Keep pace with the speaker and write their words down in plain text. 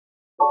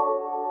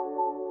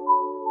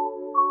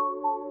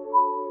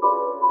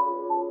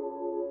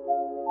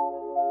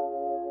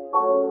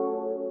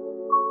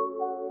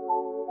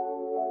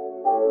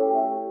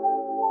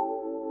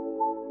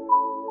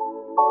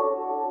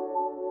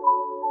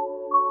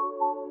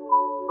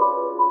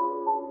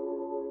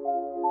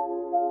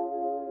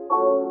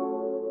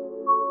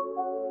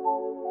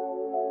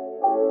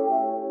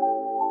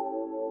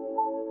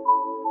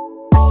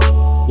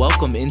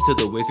Welcome into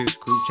the Wizards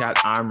group chat.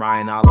 I'm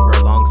Ryan Oliver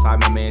alongside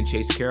my man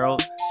Chase Carroll.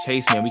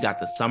 Chase, man, we got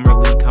the Summer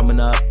League coming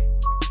up.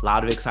 A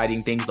lot of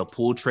exciting things. The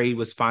pool trade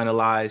was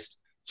finalized.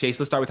 Chase,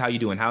 let's start with how you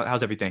doing.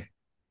 How's everything?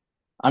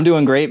 I'm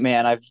doing great,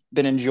 man. I've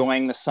been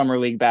enjoying the summer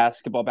league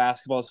basketball.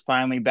 Basketball is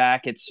finally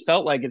back. It's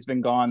felt like it's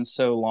been gone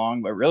so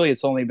long, but really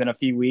it's only been a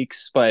few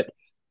weeks, but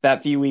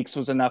that few weeks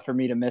was enough for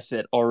me to miss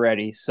it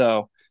already.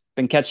 So,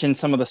 been catching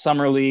some of the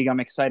summer league.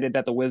 I'm excited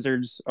that the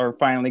Wizards are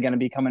finally going to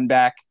be coming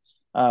back.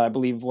 I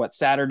believe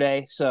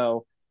Saturday.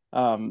 So,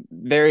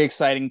 very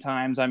exciting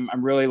times.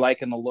 I'm really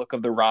liking the look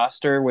of the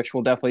roster, which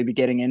we'll definitely be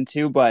getting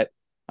into, but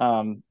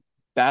um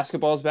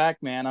basketball's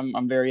back, man.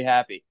 I'm very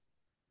happy.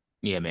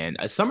 Yeah, man.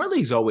 Summer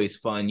League's always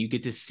fun. You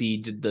get to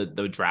see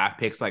the draft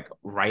picks like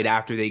right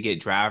after they get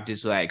drafted,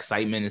 so that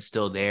excitement is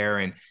still there,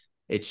 and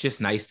it's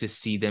just nice to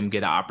see them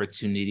get an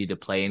opportunity to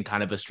play in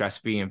kind of a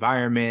stress-free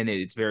environment.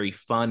 It's very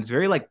fun. It's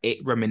very like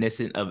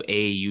reminiscent of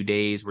AAU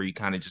days where you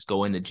kind of just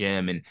go in the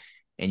gym and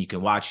you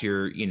can watch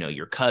your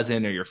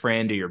cousin or your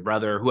friend or your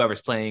brother or whoever's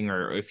playing,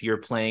 or if you're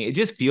playing. It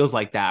just feels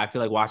like that. I feel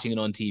like watching it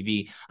on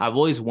TV. I've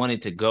always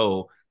wanted to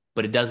go,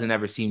 but it doesn't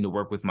ever seem to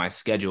work with my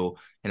schedule.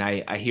 And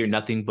I hear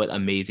nothing but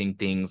amazing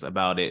things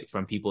about it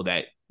from people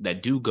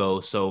that do go.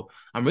 So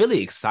I'm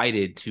really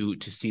excited to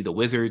see the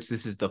Wizards.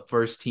 This is the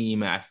first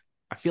team I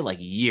feel like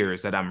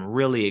years that I'm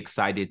really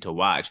excited to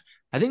watch.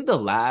 I think the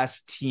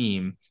last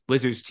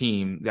Wizards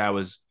team that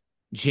was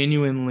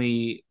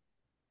genuinely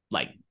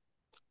like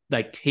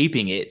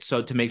taping it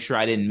so to make sure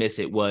I didn't miss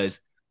it was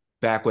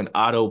back when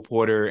Otto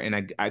Porter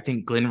and I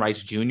think Glenn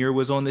Rice Jr.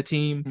 was on the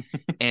team.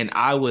 And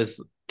I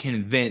was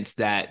convinced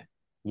that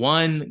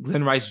one,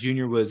 Glenn Rice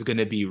Jr. was going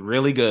to be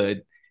really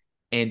good.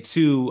 And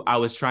two, I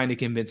was trying to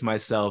convince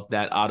myself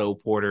that Otto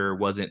Porter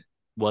wasn't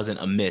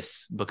a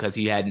miss because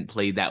he hadn't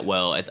played that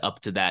well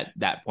up to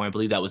that point. I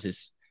believe that was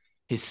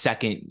his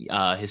second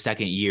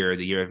year,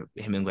 the year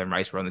him and Glenn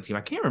Rice were on the team.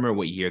 I can't remember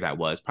what year that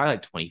was, probably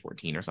like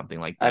 2014 or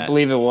something like I that.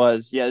 believe it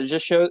was. Yeah,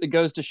 it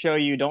goes to show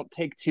you don't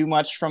take too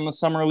much from the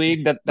summer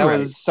league. That Right.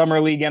 was summer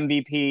league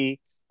MVP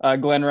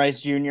Glenn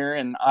Rice Jr.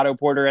 and Otto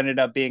Porter ended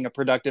up being a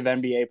productive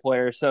NBA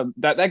player. So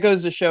that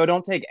goes to show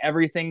don't take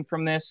everything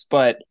from this,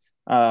 but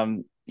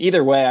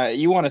either way,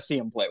 you want to see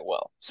him play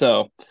well.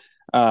 So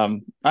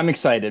I'm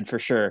excited for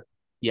sure.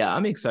 Yeah,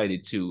 I'm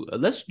excited too.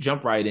 Let's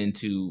jump right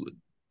into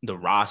the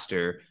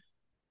roster.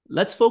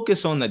 Let's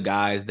focus on the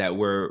guys that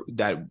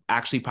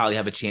actually probably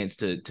have a chance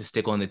to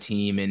stick on the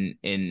team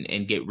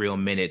and get real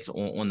minutes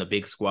on the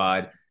big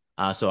squad.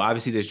 So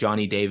obviously there's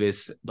Johnny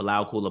Davis,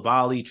 Bilal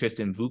Coulibaly,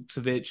 Tristan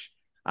Vukcevic,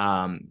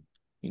 um,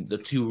 the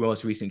two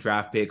most recent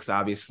draft picks,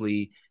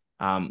 obviously.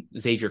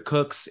 Xavier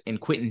Cooks and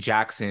Quentin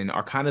Jackson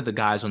are kind of the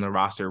guys on the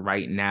roster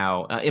right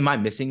now. Am I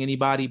missing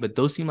anybody? But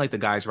those seem like the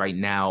guys right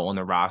now on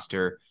the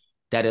roster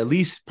that at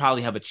least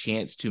probably have a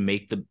chance to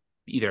make the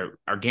either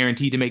are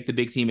guaranteed to make the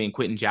big team in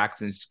Quentin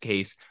Jackson's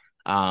case,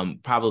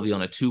 probably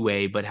on a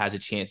two-way, but has a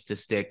chance to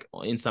stick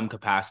in some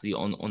capacity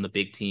on the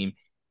big team.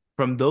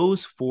 From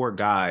those four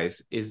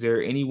guys, is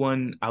there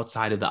anyone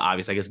outside of the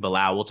obvious? I guess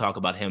Bilal, we'll talk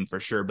about him for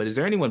sure, but is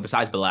there anyone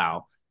besides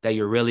Bilal that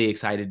you're really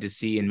excited to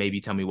see, and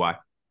maybe tell me why?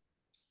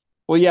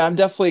 Well, yeah, I'm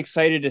definitely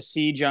excited to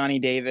see Johnny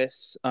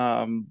Davis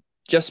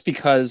just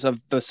because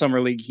of the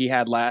summer league he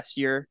had last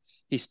year.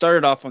 He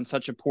started off on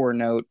such a poor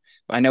note.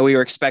 I know we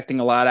were expecting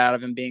a lot out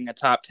of him being a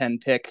top 10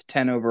 pick,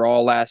 10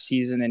 overall last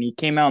season, and he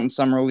came out in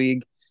summer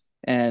league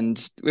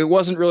and it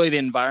wasn't really the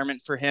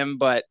environment for him,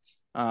 but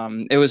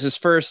it was his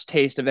first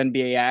taste of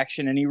NBA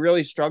action, and he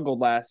really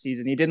struggled last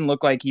season. He didn't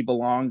look like he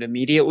belonged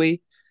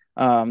immediately,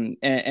 and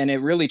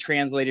it really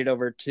translated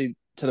over to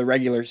the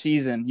regular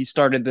season. He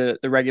started the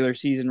regular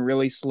season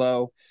really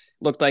slow.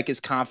 Looked like his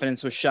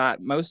confidence was shot,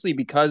 mostly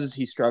because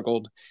he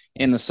struggled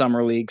in the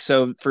summer league.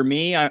 So for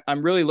me,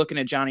 I'm really looking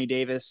at Johnny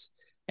Davis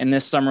in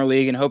this summer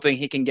league and hoping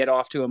he can get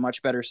off to a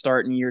much better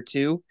start in year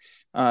two.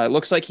 It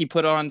looks like he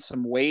put on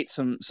some weight,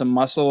 some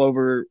muscle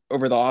over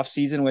the off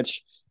season,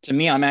 which to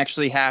me I'm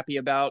actually happy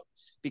about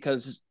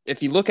because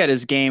if you look at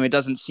his game, it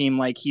doesn't seem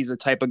like he's the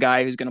type of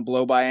guy who's going to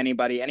blow by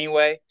anybody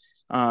anyway.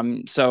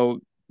 So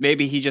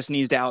maybe he just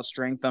needs to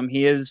outstrength them.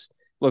 He is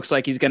looks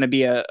like he's going to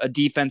be a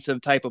defensive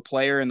type of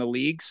player in the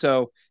league.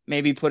 So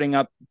maybe putting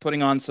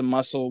on some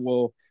muscle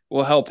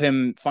will help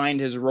him find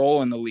his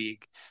role in the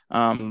league.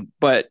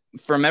 But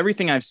from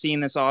everything I've seen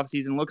this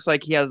offseason, looks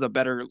like he has a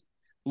better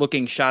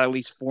looking shot, at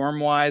least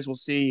form wise. We'll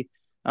see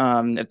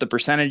if the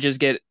percentages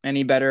get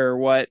any better or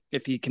what,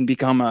 if he can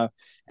become a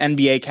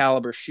NBA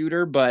caliber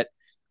shooter. But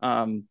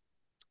to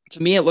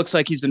me, it looks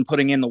like he's been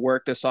putting in the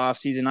work this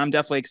offseason. I'm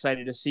definitely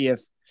excited to see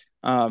if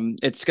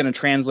it's going to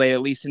translate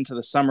at least into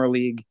the summer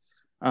league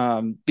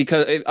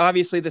because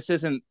obviously this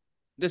isn't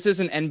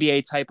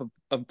NBA type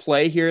of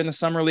play here in the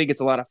summer league. It's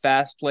a lot of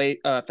fast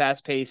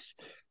pace,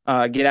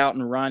 get out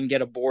and run,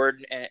 get a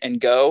board and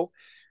go.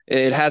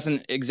 It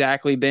hasn't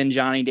exactly been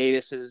Johnny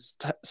Davis's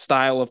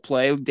style of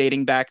play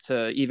dating back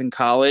to even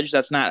college.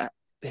 That's not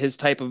his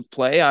type of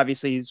play.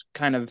 Obviously, he's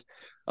kind of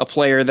a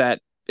player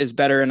that is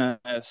better in a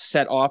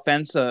set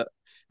offense, a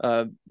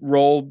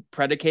role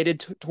predicated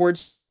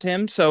towards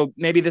him. So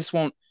maybe this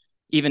won't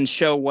even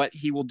show what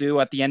he will do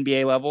at the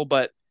NBA level.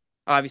 But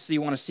obviously,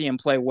 you want to see him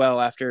play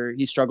well after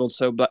he struggled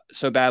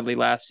so badly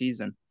last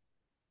season.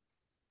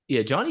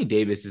 Yeah, Johnny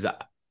Davis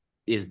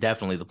is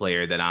definitely the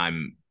player that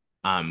I'm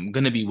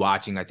gonna be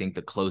watching. I think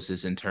the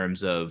closest in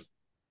terms of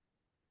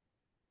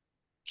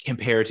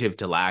comparative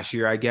to last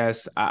year. I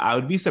guess I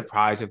would be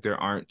surprised if there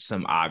aren't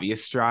some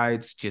obvious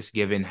strides, just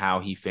given how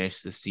he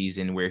finished the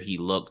season, where he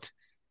looked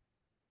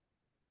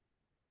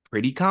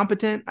pretty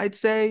competent. I'd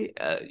say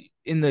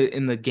in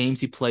the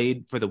games he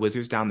played for the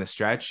Wizards down the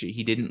stretch,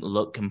 he didn't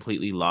look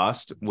completely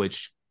lost,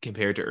 which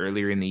compared to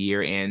earlier in the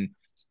year and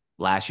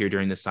last year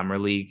during the summer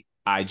league,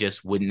 I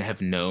just wouldn't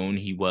have known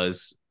he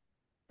was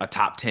a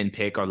top 10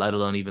 pick or let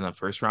alone even a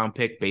first round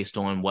pick based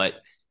on what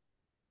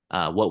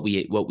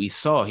we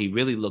saw. He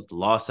really looked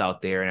lost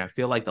out there, and I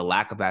feel like the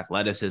lack of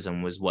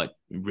athleticism was what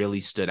really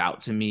stood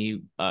out to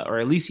me, or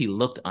at least he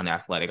looked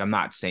unathletic. I'm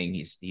not saying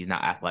he's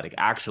not athletic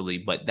actually,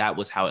 but that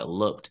was how it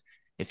looked.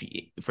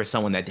 For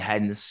someone that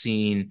hadn't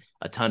seen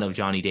a ton of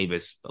Johnny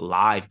Davis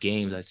live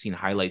games, I've seen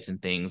highlights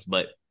and things,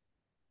 but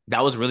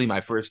that was really my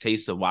first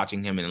taste of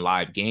watching him in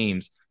live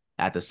games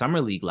at the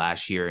summer league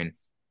last year, and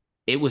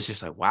it was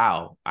just like,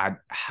 wow,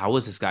 how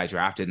was this guy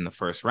drafted in the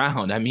first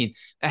round? I mean,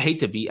 I hate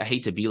to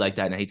be like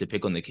that, and I hate to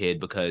pick on the kid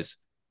because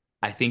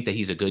I think that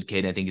he's a good kid,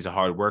 and I think he's a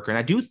hard worker, and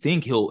I do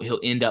think he'll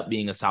end up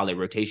being a solid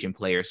rotation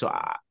player. So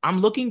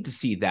I'm looking to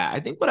see that. I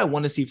think what I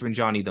want to see from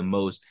Johnny the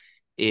most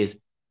is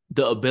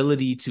the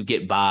ability to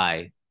get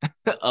by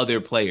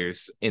other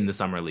players in the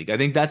summer league. I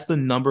think that's the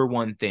number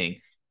one thing,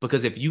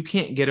 because if you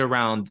can't get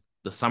around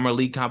the summer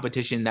league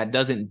competition, that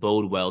doesn't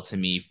bode well to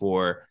me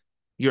for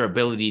your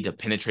ability to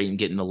penetrate and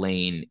get in the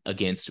lane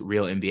against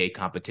real NBA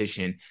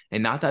competition.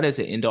 And not that as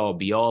an end all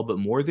be all, but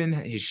more than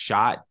his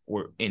shot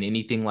or in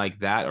anything like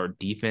that, or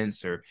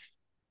defense or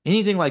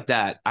anything like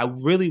that, I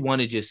really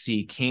want to just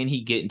see, can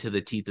he get into the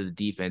teeth of the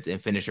defense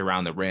and finish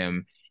around the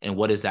rim? And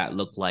what does that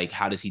look like?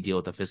 How does he deal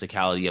with the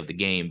physicality of the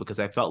game? Because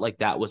I felt like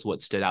that was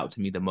what stood out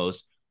to me the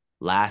most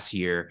last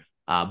year.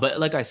 But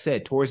like I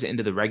said, towards the end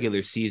of the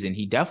regular season,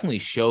 he definitely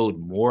showed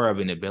more of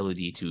an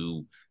ability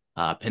to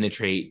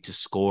penetrate, to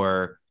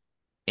score,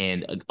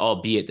 and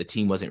albeit the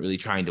team wasn't really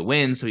trying to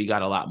win, so he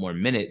got a lot more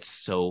minutes.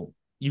 So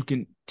you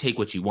can take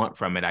what you want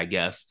from it, I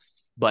guess.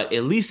 But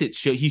at least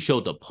he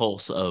showed the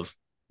pulse of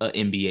an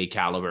NBA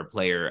caliber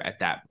player at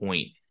that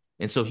point.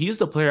 And so he's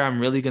the player I'm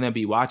really going to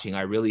be watching.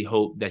 I really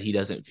hope that he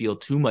doesn't feel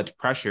too much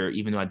pressure,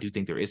 even though I do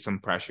think there is some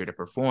pressure to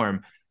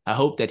perform. I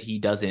hope that he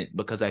doesn't,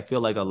 because I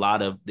feel like a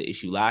lot of the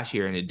issue last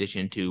year, in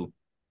addition to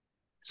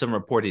some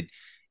reported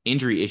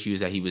injury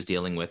issues that he was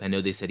dealing with, I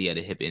know they said he had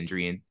a hip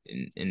injury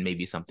and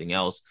maybe something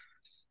else.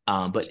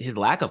 But his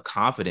lack of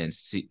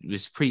confidence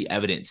was pretty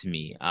evident to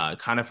me,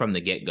 kind of from the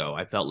get-go.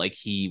 I felt like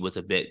he was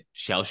a bit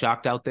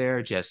shell-shocked out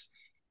there, just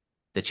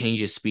the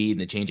change of speed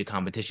and the change of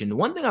competition. The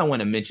one thing I want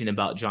to mention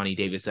about Johnny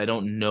Davis, I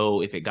don't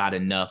know if it got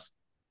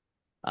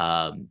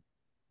um,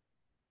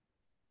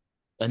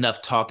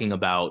 enough talking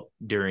about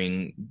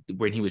during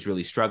when he was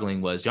really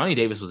struggling, was Johnny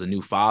Davis was a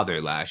new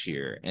father last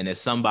year. And as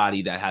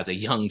somebody that has a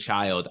young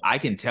child, I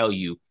can tell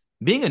you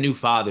being a new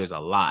father is a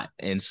lot.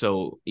 And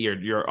so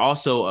you're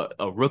also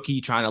a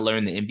rookie trying to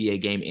learn the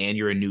NBA game, and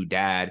you're a new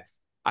dad.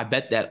 I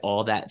bet that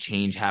all that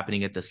change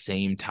happening at the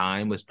same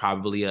time was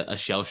probably a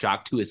shell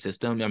shock to his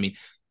system. I mean,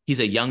 he's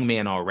a young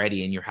man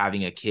already, and you're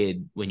having a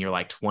kid when you're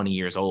like 20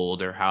 years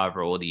old or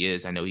however old he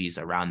is. I know he's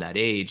around that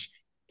age.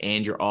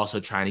 And you're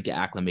also trying to get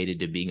acclimated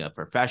to being a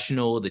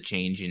professional, the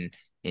change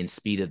in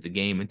speed of the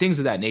game and things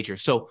of that nature.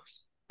 So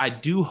I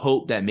do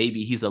hope that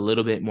maybe he's a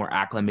little bit more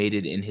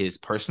acclimated in his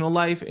personal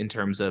life in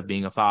terms of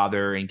being a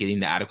father and getting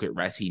the adequate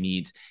rest he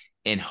needs.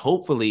 And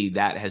hopefully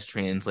that has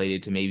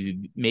translated to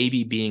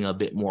maybe being a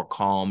bit more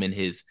calm in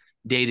his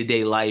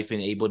day-to-day life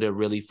and able to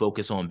really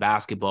focus on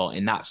basketball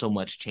and not so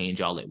much change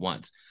all at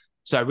once.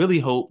 So I really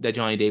hope that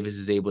Johnny Davis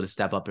is able to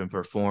step up and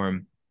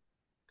perform.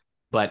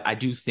 But I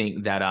do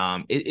think that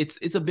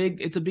it's a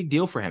big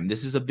deal for him.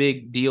 This is a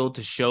big deal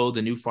to show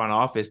the new front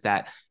office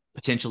that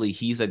potentially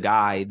he's a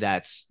guy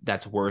that's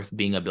worth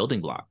being a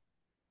building block.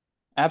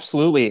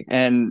 Absolutely.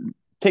 And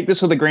take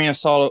this with a grain of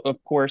salt,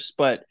 of course,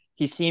 but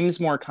he seems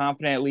more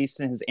confident, at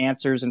least in his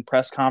answers and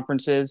press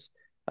conferences.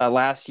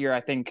 Last year, I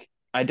think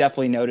I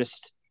definitely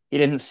noticed he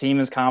didn't seem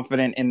as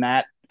confident in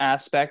that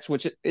aspect,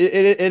 which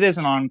it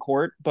isn't on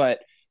court,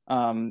 but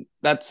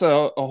that's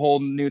a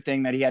whole new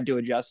thing that he had to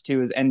adjust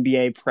to, is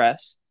NBA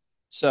press.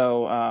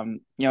 So,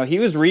 he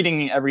was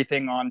reading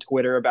everything on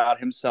Twitter about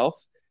himself.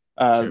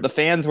 Sure. The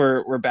fans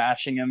were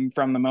bashing him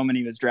from the moment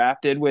he was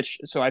drafted, which,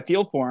 so I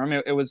feel for him.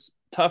 It was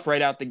tough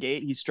right out the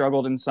gate. He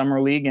struggled in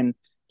summer league and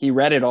he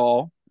read it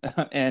all,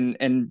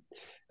 and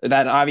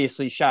that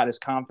obviously shot his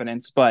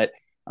confidence. But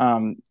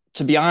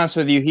to be honest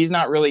with you, he's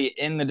not really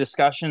in the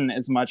discussion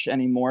as much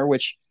anymore,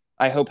 which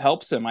I hope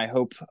helps him. I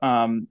hope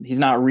he's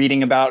not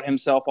reading about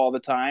himself all the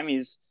time.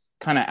 He's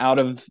kind of out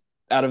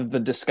of the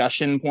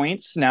discussion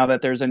points now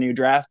that there's a new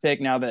draft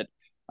pick. Now that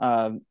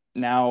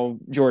now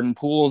Jordan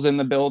Poole's in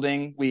the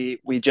building. We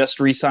just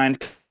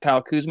re-signed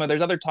Kyle Kuzma.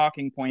 There's other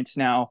talking points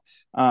now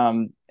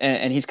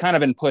And he's kind of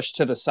been pushed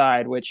to the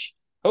side, which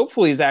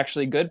hopefully is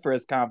actually good for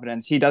his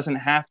confidence. He doesn't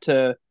have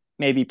to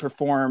maybe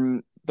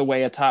perform the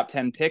way a top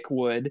 10 pick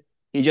would.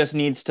 He just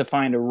needs to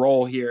find a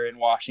role here in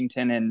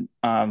Washington.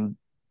 And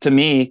to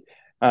me,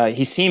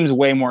 he seems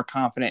way more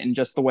confident in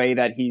just the way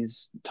that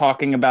he's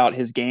talking about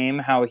his game,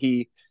 how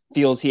he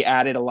feels he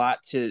added a lot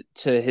to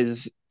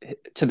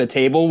the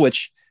table,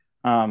 which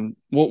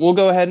we'll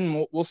go ahead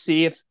and we'll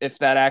see if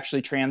that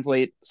actually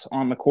translates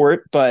on the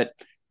court. But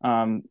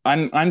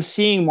I'm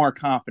seeing more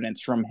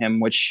confidence from him,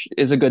 which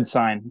is a good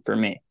sign for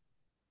me.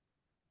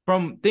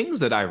 From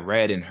things that I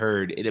read and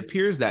heard, it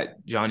appears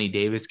that Johnny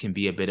Davis can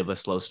be a bit of a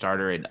slow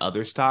starter in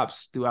other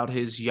stops throughout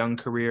his young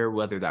career,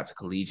 whether that's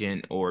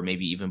collegiate or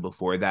maybe even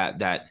before that,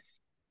 that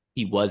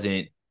he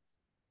wasn't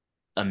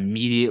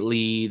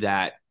immediately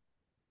that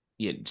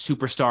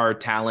superstar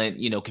talent,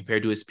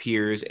 compared to his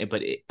peers.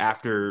 But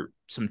after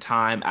some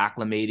time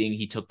acclimating,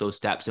 he took those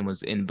steps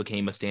and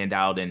became a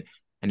standout. And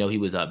I know he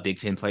was a Big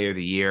Ten Player of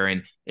the Year,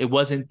 and he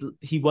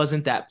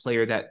wasn't that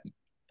player that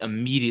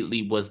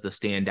immediately was the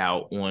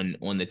standout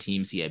on the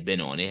teams he had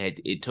been on.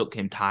 It took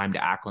him time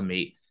to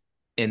acclimate,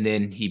 and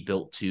then he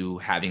built to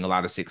having a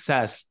lot of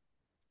success.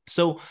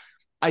 So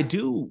I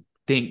do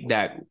think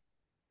that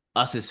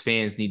us as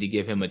fans need to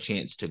give him a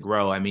chance to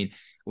grow. I mean,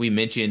 we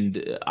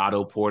mentioned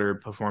Otto Porter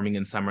performing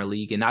in summer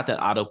league, and not that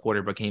Otto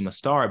Porter became a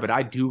star, but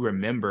I do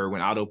remember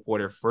when Otto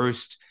Porter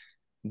first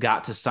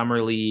got to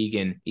summer league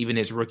and even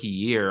his rookie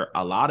year,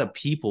 a lot of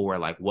people were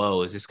like,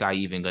 whoa, is this guy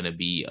even going to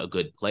be a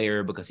good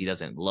player? Because he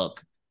doesn't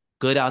look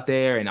good out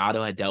there. And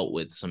Otto had dealt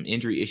with some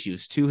injury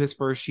issues too his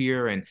first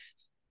year. And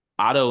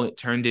Otto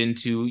turned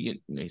into,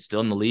 he's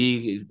still in the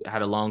league. He's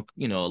had a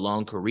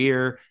long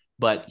career,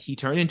 but he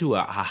turned into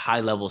a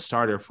high level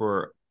starter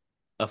for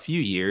a few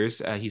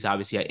years. He's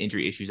obviously had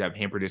injury issues that have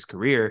hampered his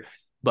career,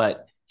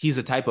 but he's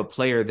the type of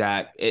player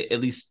that, at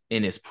least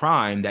in his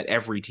prime, that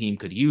every team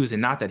could use.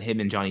 And not that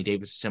him and Johnny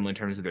Davis are similar in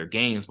terms of their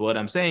games, but what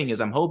I'm saying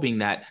is I'm hoping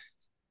that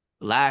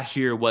last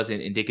year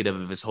wasn't indicative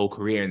of his whole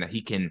career and that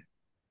he can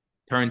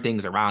turn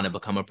things around and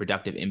become a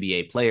productive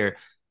NBA player.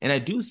 And I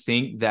do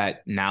think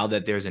that now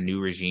that there's a new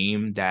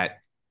regime, that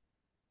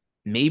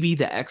maybe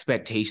the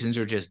expectations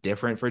are just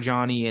different for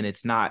Johnny. And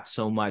it's not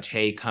so much,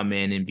 hey, come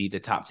in and be the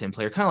top 10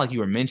 player. Kind of like you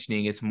were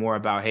mentioning, it's more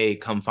about, hey,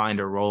 come find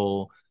a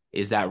role.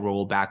 Is that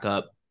role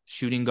backup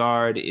shooting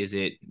guard? Is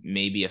it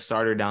maybe a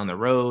starter down the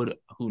road?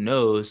 Who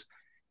knows?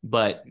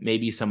 But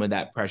maybe some of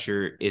that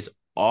pressure is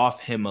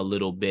off him a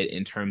little bit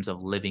in terms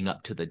of living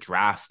up to the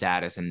draft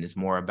status, and is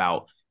more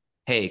about,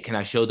 hey, can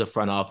I show the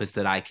front office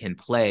that I can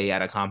play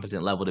at a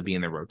competent level to be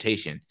in the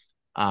rotation?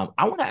 I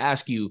want to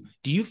ask you,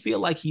 do you feel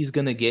like he's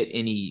going to get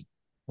any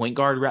point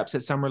guard reps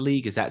at Summer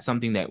League? Is that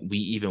something that we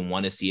even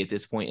want to see at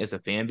this point as a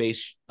fan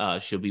base?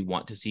 Should we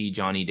want to see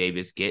Johnny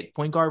Davis get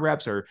point guard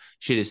reps, or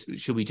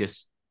should we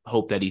just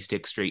hope that he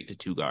sticks straight to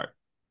two guard?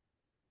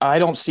 I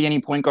don't see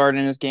any point guard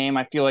in his game.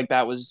 I feel like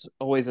that was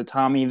always a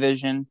Tommy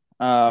vision.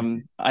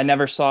 I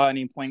never saw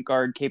any point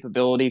guard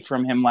capability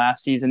from him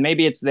last season.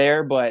 Maybe it's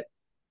there, but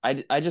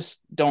I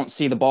just don't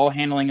see the ball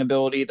handling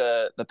ability,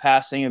 the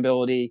passing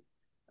ability.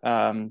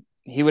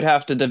 He would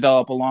have to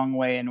develop a long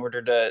way in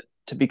order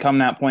to become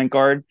that point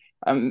guard.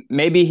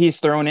 Maybe he's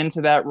thrown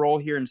into that role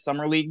here in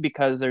summer league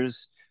because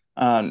there's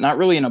not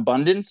really an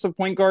abundance of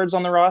point guards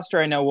on the roster.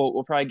 I know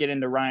we'll probably get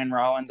into Ryan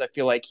Rollins. I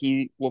feel like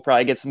he will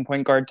probably get some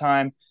point guard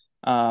time.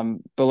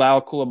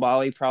 Bilal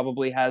Coulibaly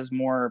probably has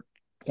more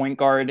point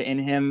guard in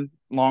him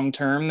long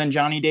term than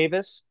Johnny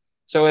Davis.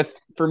 So if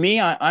for me,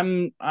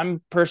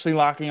 I'm personally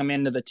locking him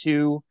into the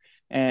two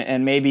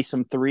and maybe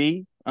some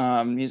three.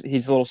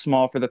 He's a little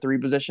small for the three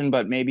position,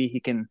 but maybe he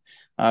can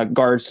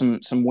guard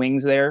some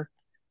wings there.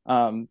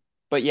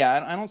 But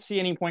yeah, I don't see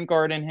any point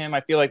guard in him.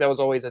 I feel like that was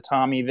always a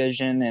Tommy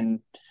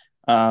vision,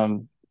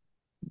 and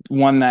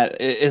one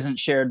that isn't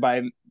shared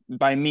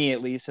by me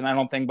at least, and I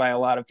don't think by a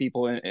lot of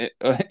people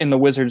in the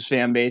Wizards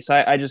fan base.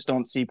 I just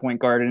don't see point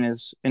guard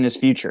in his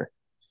future.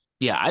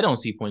 Yeah, I don't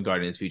see point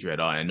guard in his future at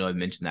all. And I know I've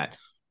mentioned that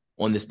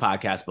on this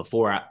podcast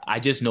before. I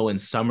just know in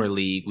summer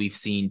league we've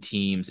seen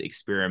teams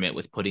experiment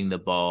with putting the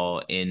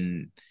ball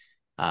in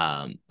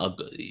a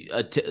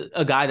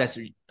guy that's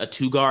a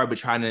two guard, but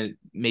trying to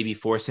maybe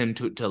force him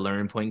to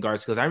learn point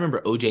guards. Because I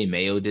remember OJ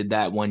Mayo did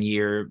that one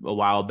year a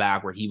while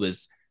back where he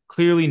was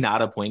clearly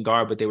not a point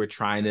guard, but they were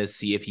trying to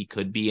see if he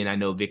could be. And I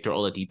know Victor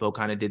Oladipo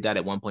kind of did that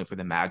at one point for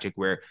the Magic,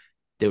 where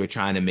they were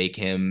trying to make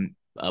him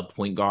a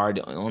point guard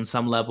on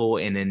some level.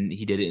 And then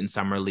he did it in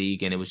summer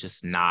league, and it was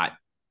just not,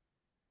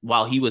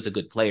 while he was a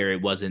good player,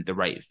 it wasn't the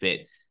right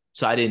fit.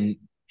 So I didn't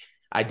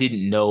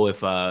know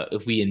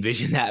if we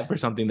envision that for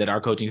something that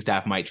our coaching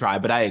staff might try.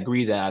 But I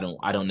agree that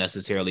I don't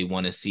necessarily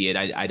want to see it.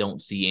 I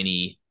don't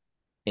see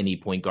any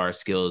point guard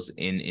skills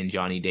in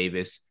Johnny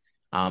Davis.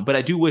 But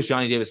I do wish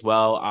Johnny Davis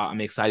well.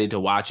 I'm excited to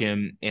watch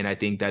him, and I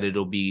think that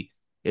it'll be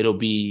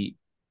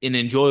an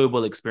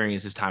enjoyable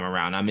experience this time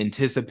around. I'm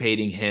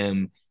anticipating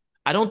him.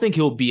 I don't think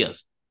he'll be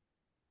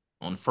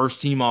on first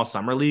team all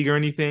summer league or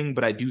anything,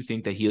 but I do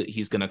think that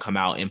he's going to come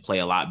out and play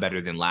a lot better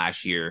than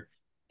last year.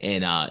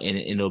 and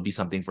it'll be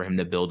something for him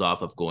to build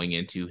off of going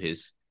into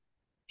his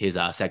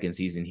second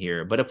season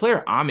here. But a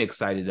player I'm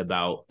excited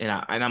about, and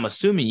I'm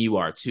assuming you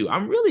are too.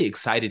 I'm really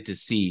excited to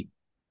see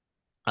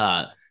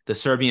the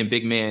Serbian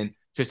big man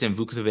Tristan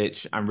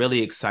Vukcevic. I'm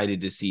really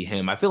excited to see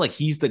him. I feel like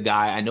he's the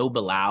guy. I know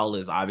Bilal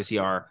is obviously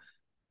our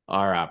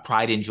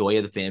pride and joy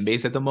of the fan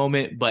base at the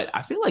moment, but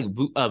I feel like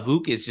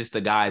Vuk is just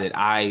the guy that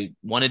I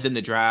wanted them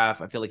to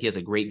draft. I feel like he has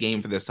a great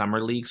game for the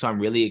summer league, so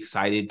I'm really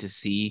excited to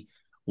see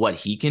what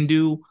he can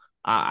do.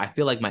 I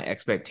feel like my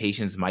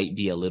expectations might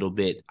be a little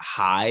bit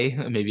high,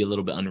 maybe a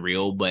little bit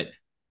unreal, but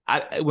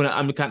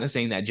I'm kind of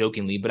saying that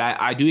jokingly, but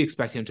I do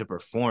expect him to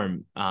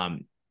perform.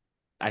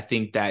 I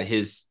think that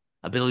his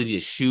ability to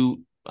shoot,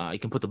 he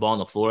can put the ball on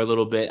the floor a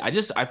little bit.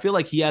 I feel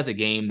like he has a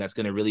game that's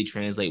going to really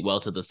translate well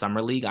to the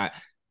summer league. I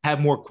have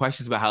more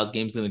questions about how his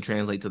game's going to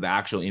translate to the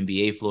actual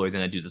NBA floor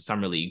than I do the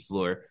summer league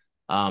floor.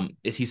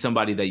 Is he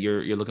somebody that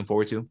you're looking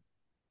forward to?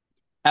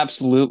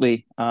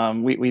 Absolutely.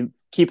 We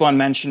keep on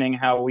mentioning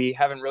how we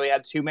haven't really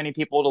had too many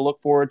people to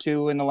look forward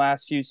to in the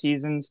last few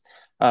seasons.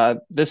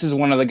 This is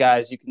one of the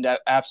guys you can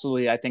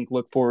absolutely, I think,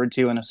 look forward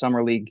to in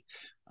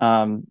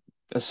um,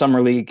 a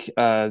summer league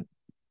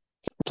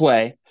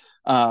play.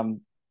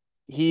 Um,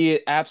 he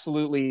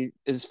absolutely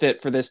is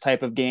fit for this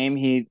type of game.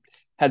 He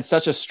had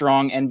such a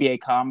strong NBA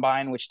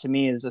combine, which to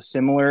me is a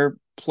similar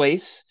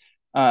place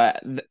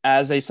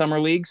as a summer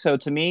league. So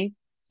to me,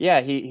 yeah,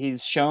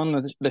 he's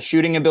shown the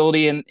shooting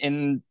ability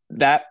in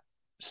that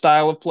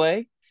style of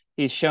play.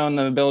 He's shown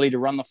the ability to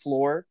run the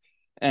floor.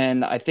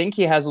 And I think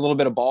he has a little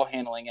bit of ball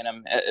handling in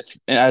him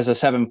as a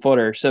 7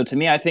 footer. So to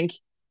me, I think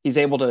he's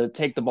able to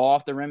take the ball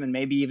off the rim and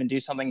maybe even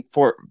do something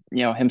for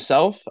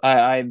himself.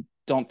 I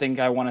don't think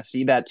I want to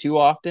see that too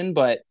often,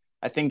 but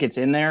I think it's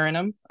in there in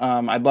him.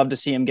 I'd love to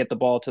see him get the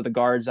ball to the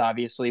guards,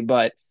 obviously,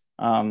 but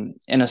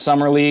in a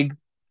summer league,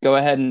 go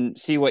ahead and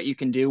see what you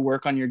can do,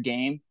 work on your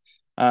game.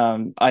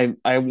 I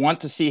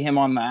want to see him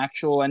on the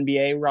actual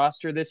NBA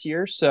roster this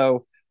year,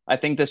 so I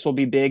think this will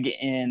be big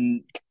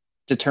in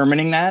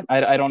determining that.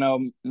 I don't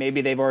know,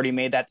 maybe they've already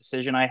made that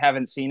decision. I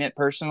haven't seen it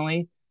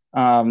personally,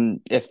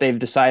 if they've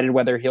decided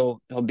whether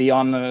he'll be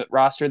on the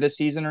roster this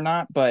season or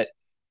not, but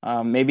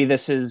maybe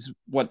this is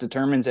what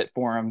determines it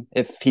for him.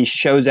 If he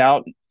shows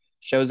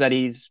that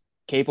he's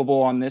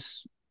capable on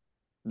this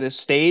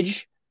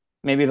stage,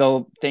 maybe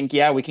they'll think,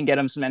 yeah, we can get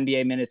him some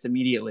NBA minutes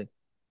immediately.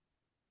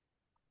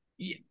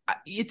 Yeah,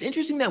 it's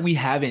interesting that we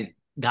haven't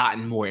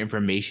gotten more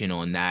information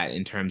on that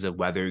in terms of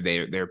whether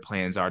their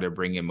plans are to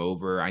bring him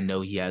over. I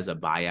know he has a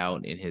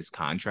buyout in his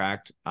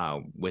contract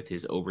with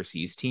his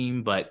overseas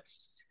team, but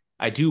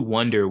I do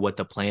wonder what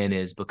the plan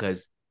is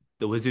because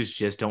the Wizards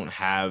just don't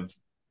have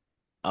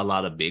a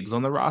lot of bigs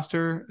on the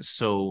roster.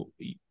 So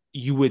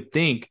you would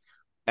think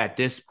at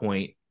this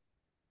point,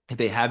 if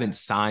they haven't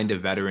signed a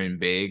veteran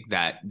big,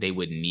 that they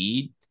would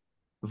need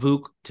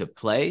Vuk to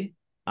play.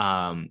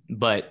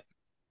 But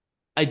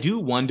I do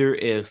wonder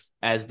if,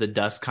 as the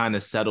dust kind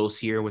of settles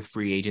here with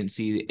free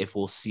agency, if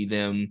we'll see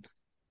them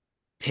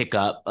pick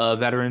up a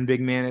veteran big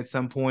man at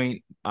some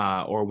point,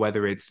 or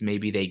whether it's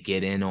maybe they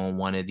get in on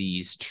one of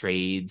these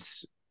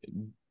trades,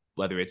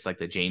 whether it's like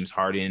the James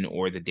Harden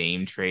or the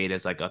Dame trade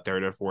as like a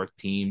third or fourth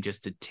team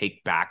just to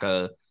take back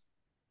a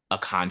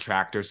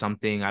contract or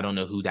something. I don't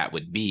know who that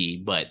would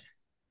be, but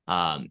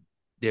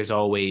there's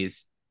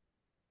always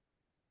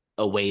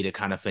a way to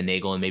kind of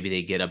finagle and maybe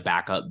they get a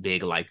backup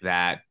big like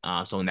that,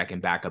 someone that can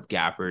back up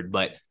Gafford.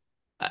 But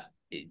uh,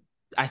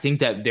 I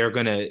think that they're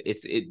gonna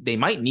they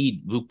might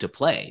need Luke to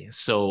play.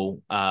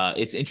 So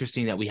it's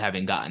interesting that we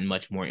haven't gotten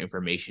much more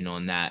information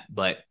on that,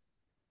 but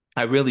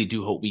I really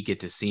do hope we get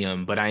to see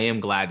him. But I am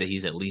glad that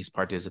he's at least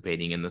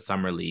participating in the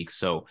summer league.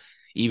 So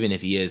even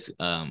if he is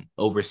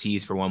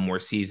overseas for one more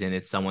season,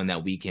 it's someone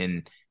that we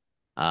can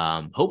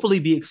hopefully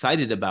be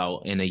excited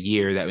about in a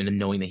year, that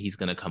knowing that he's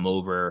going to come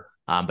over.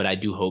 But I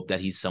do hope that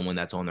he's someone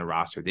that's on the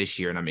roster this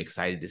year, and I'm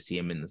excited to see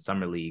him in the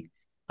summer league.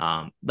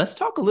 Let's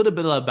talk a little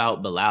bit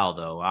about Bilal,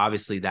 though.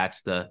 Obviously,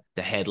 that's the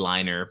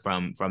headliner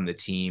from the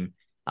team.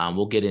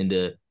 We'll get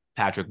into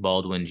Patrick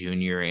Baldwin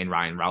Jr. and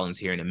Ryan Rollins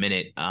here in a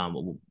minute.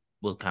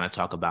 We'll kind of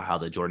talk about how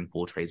the Jordan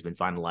Poole trade's been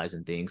finalized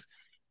and things.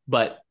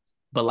 But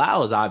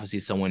Bilal is obviously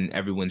someone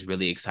everyone's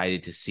really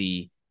excited to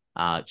see.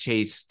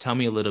 Chase, tell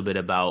me a little bit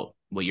about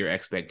what your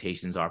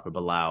expectations are for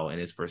Bilal in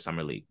his first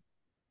summer league.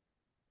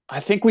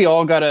 I think we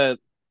all got to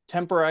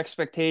temper our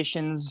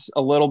expectations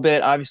a little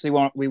bit. Obviously,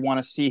 we want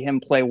to see him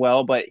play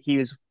well, but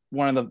he's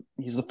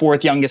the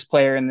fourth youngest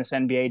player in this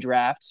NBA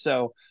draft.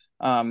 So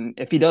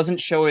if he doesn't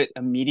show it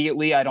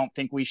immediately, I don't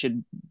think we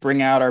should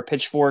bring out our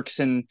pitchforks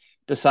and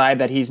decide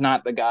that he's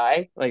not the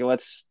guy. Like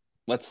let's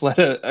let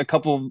a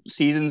couple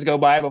seasons go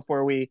by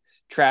before we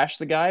trash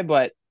the guy.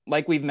 But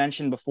like we've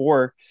mentioned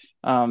before,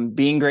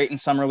 being great in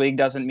summer league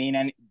doesn't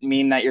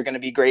mean that you're going to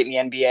be great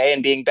in the NBA,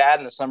 and being bad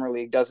in the summer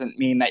league doesn't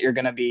mean that you're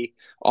going to be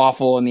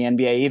awful in the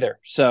NBA either.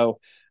 So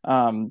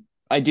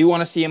I do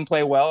want to see him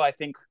play well. I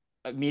think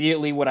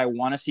immediately what I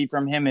want to see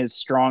from him is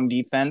strong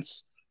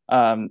defense.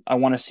 I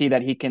want to see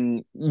that he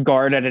can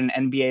guard at an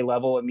NBA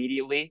level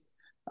immediately.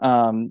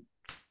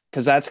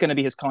 because that's going to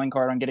be his calling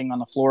card on getting on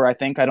the floor. I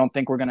don't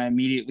think we're going to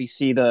immediately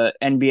see the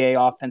NBA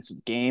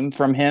offensive game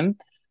from him,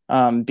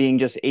 being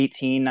just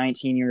 18,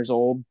 19 years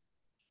old.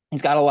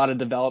 He's got a lot of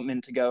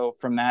development to go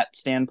from that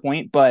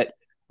standpoint, but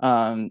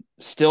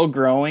still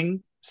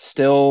growing,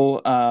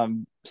 still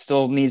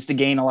needs to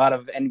gain a lot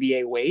of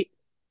NBA weight.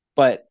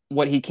 But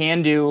what he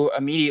can do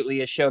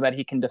immediately is show that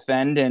he can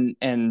defend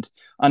and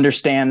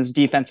understands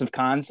defensive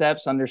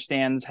concepts,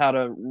 understands how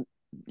to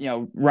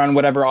run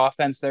whatever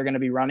offense they're going to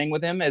be running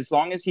with him. As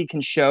long as he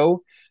can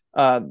show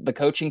the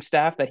coaching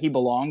staff that he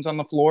belongs on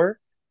the floor,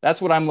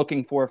 that's what I'm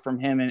looking for from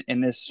him in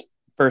this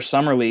first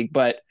summer league.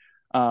 But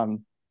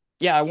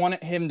yeah, I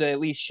wanted him to at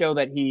least show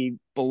that he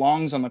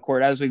belongs on the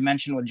court. As we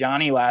mentioned with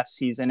Johnny last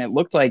season, it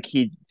looked like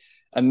he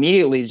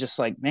immediately just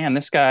like, man,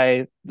 this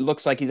guy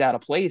looks like he's out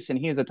of place, and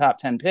he is a top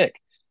 10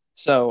 pick.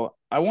 So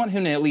I want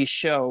him to at least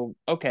show,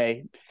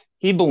 okay,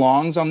 he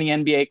belongs on the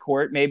NBA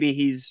court. Maybe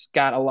he's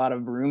got a lot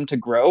of room to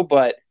grow,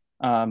 but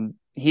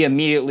he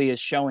immediately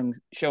is showing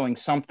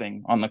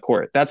something on the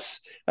court.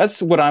 That's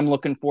what I'm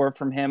looking for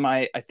from him.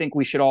 I think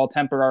we should all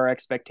temper our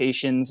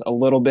expectations a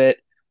little bit.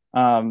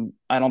 I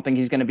don't think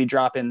he's going to be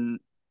dropping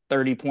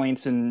 30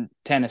 points and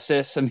 10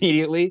 assists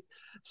immediately.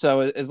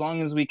 So as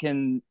long as we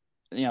can,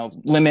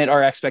 limit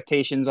our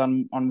expectations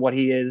on what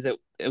he is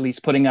at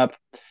least putting up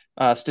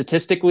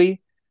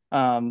statistically,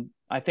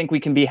 I think we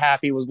can be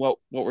happy with what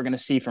we're going to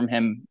see from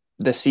him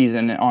this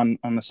season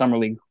on the summer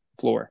league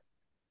floor.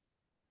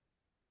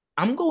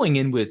 I'm going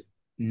in with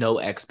no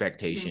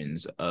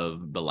expectations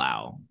of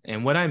Bilal.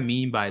 And what I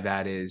mean by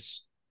that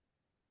is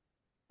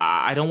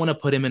I don't want to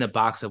put him in a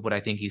box of what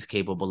I think he's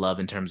capable of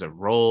in terms of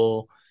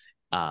role,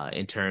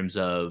 in terms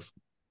of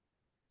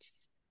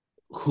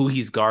who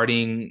he's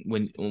guarding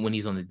when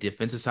he's on the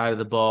defensive side of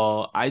the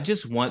ball. I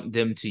just want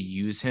them to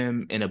use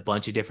him in a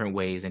bunch of different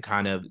ways and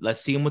kind of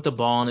let's see him with the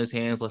ball in his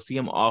hands. Let's see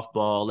him off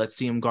ball. Let's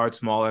see him guard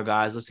smaller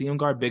guys. Let's see him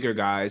guard bigger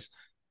guys.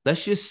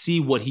 Let's just see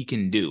what he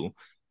can do.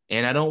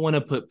 And I don't want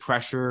to put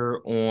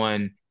pressure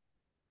on,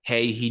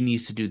 hey, he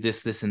needs to do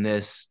this, this, and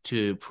this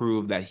to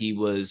prove that he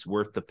was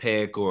worth the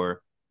pick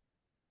or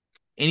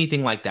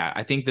anything like that.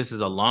 I think this is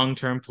a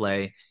long-term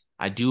play.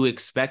 I do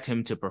expect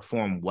him to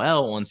perform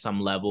well on some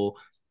level.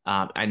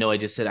 I know I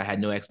just said I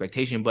had no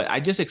expectation, but I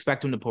just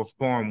expect him to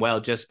perform well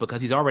just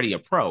because he's already a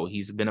pro.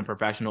 He's been a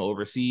professional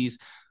overseas.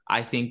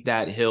 I think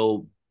that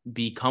he'll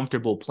be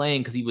comfortable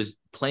playing because he was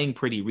playing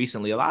pretty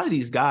recently. A lot of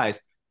these guys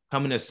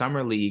come into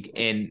summer league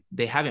and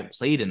they haven't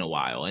played in a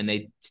while, and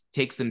it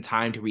takes them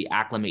time to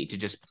reacclimate to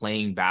just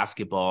playing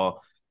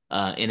basketball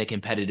in a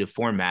competitive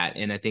format.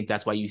 And I think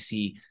that's why you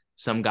see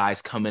some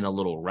guys come in a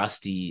little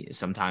rusty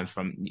sometimes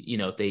from,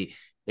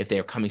 if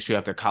they're coming straight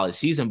off their college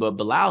season. But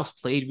Bilal's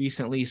played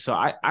recently, so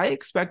I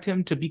expect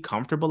him to be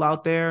comfortable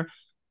out there.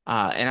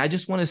 And I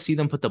just want to see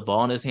them put the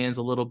ball in his hands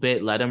a little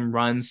bit, let him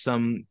run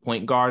some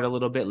point guard a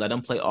little bit, let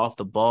him play off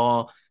the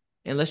ball,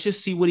 and let's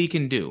just see what he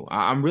can do.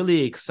 I'm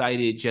really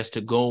excited just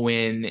to go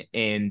in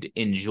and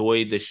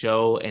enjoy the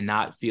show and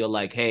not feel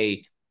like,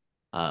 hey,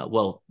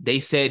 well, they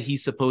said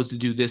he's supposed to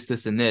do this,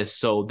 this, and this,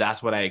 so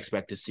that's what I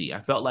expect to see.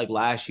 I felt like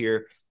last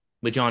year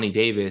with Johnny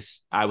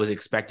Davis, I was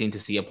expecting to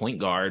see a point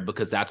guard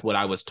because that's what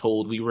I was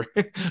told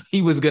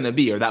he was going to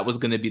be, or that was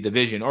going to be the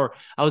vision, or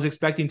I was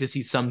expecting to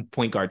see some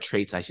point guard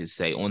traits, I should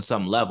say, on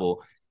some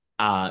level.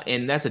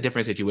 And that's a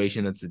different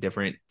situation. That's a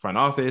different front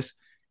office,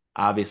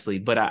 obviously.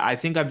 But I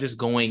think I'm just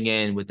going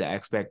in with the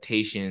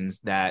expectations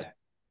that,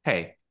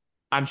 hey,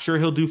 I'm sure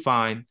he'll do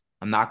fine.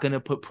 I'm not going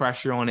to put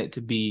pressure on it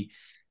to be,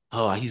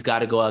 oh, he's got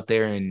to go out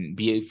there and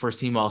be a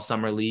first team all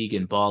summer league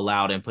and ball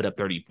out and put up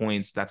 30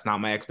 points. That's not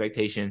my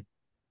expectation.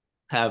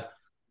 Have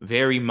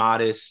very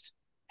modest,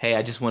 hey,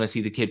 I just want to see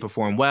the kid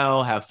perform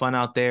well, have fun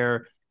out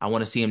there. I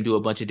want to see him do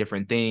a bunch of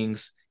different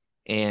things.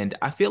 And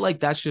I feel like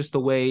that's just the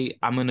way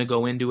I'm going to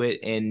go into it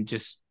and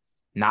just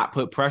not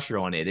put pressure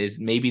on it. Is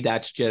maybe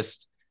that's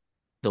just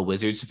the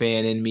Wizards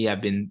fan in me.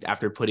 I've been,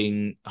 after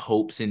putting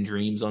hopes and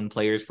dreams on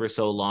players for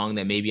so long,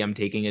 that maybe I'm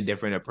taking a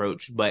different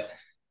approach. But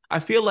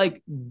I feel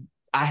like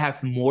I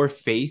have more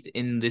faith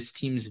in this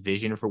team's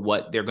vision for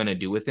what they're going to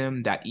do with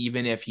him, that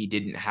even if he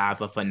didn't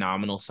have a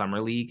phenomenal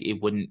summer league,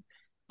 it wouldn't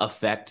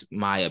affect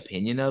my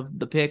opinion of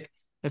the pick,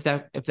 if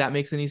that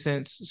makes any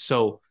sense.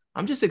 So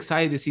I'm just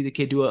excited to see the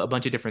kid do a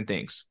bunch of different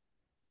things.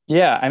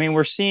 Yeah, I mean,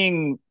 we're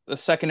seeing the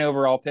second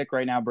overall pick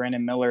right now.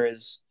 Brandon Miller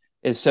is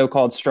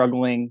so-called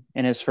struggling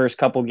in his first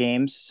couple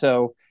games.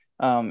 So,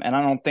 and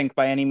I don't think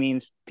by any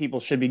means people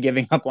should be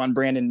giving up on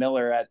Brandon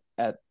Miller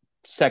at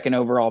second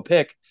overall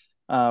pick.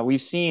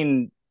 We've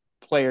seen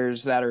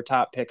players that are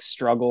top picks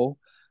struggle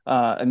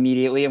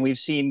immediately, and we've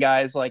seen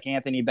guys like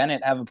Anthony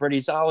Bennett have a pretty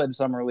solid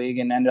summer league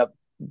and end up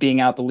being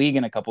out the league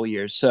in a couple of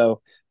years.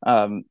 So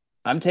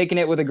I'm taking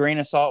it with a grain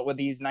of salt with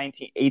these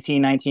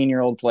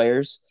 19-year-old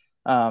players.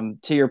 To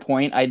your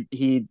point,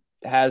 he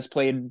has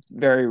played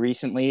very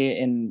recently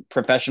in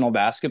professional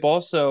basketball,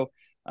 so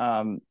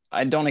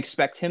I don't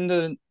expect him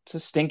to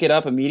stink it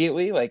up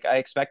immediately. Like, I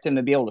expect him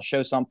to be able to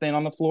show something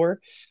on the floor.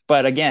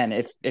 But again,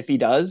 if he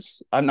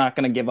does, I'm not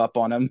going to give up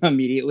on him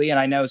immediately. And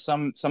I know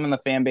some in the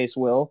fan base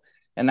will.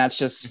 and that's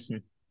just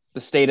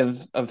the state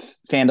of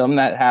fandom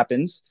that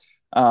happens.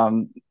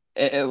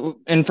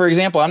 And for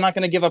example, I'm not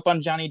going to give up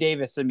on Johnny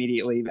Davis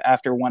immediately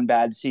after one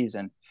bad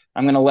season.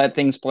 I'm going to let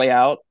things play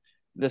out.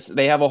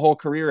 They have a whole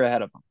career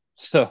ahead of them,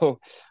 so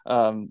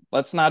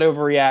let's not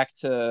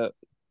overreact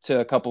to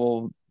a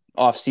couple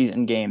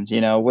off-season games.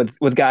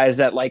 With guys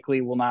that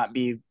likely will not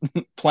be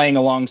playing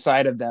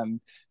alongside of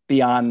them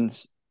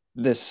beyond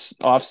this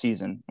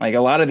off-season. Like a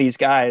lot of these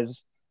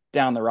guys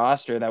down the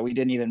roster that we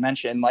didn't even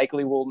mention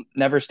likely will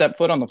never step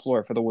foot on the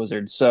floor for the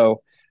Wizards.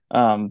 So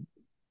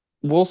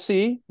we'll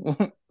see.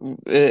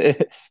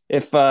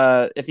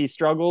 If he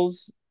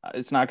struggles,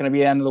 it's not going to be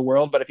the end of the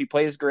world. But if he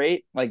plays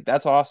great, like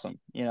that's awesome.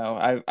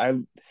 I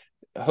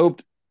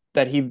hope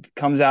that he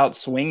comes out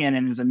swinging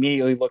and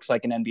immediately looks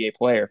like an NBA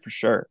player for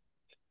sure.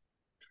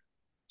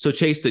 So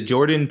Chase, the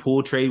Jordan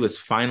Poole trade was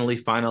finally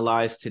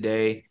finalized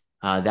today.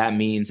 That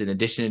means in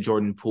addition to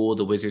Jordan Poole,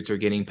 the Wizards are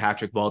getting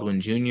Patrick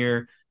Baldwin Jr.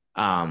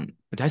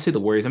 Did I say the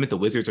Warriors? I meant the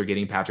Wizards are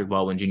getting Patrick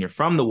Baldwin Jr.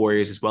 from the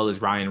Warriors, as well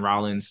as Ryan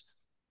Rollins.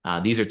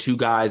 These are two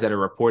guys that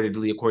are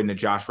reportedly, according to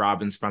Josh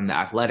Robbins from The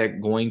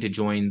Athletic, going to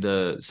join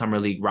the Summer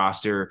League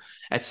roster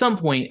at some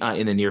point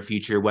in the near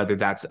future, whether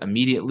that's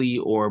immediately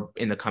or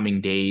in the coming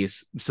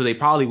days. So they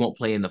probably won't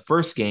play in the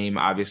first game,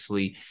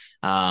 obviously.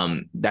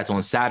 That's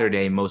on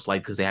Saturday, most likely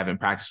because they haven't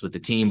practiced with the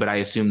team, but I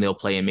assume they'll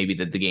play in maybe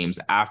the games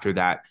after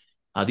that.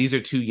 These are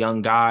two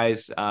young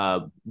guys.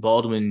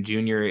 Baldwin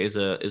Jr. is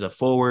a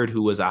forward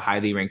who was a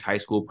highly ranked high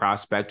school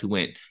prospect who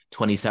went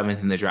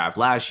 27th in the draft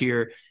last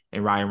year.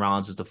 And Ryan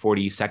Rollins is the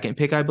 42nd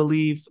pick, I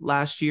believe,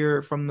 last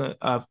year from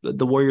the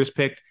Warriors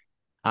picked.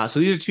 So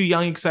these are two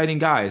young, exciting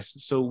guys.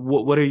 So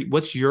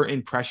what's your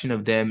impression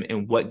of them,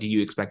 and what do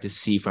you expect to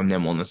see from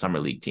them on the Summer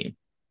League team?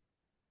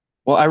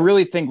 Well, I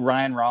really think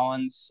Ryan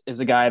Rollins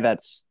is a guy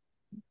that's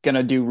going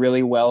to do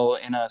really well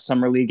in a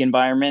Summer League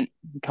environment.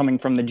 Coming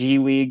from the G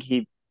League,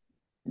 he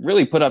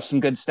really put up some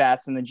good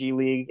stats in the G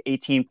League,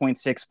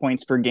 18.6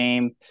 points per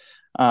game,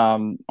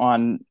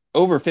 on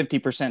over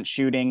 50%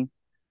 shooting.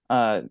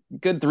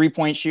 Good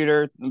 3-point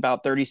shooter,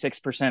 about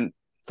 36%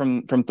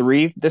 from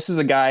three. This is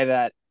a guy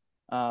that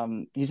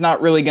he's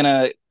not really going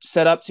to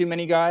set up too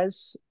many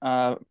guys.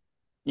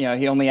 He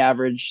only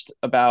averaged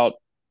about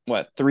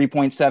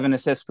 3.7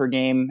 assists per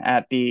game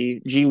at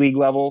the G League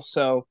level.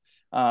 So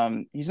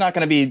he's not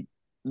going to be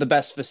the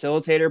best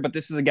facilitator, but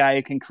this is a guy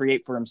who can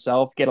create for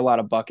himself, get a lot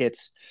of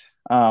buckets.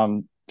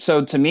 So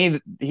to me,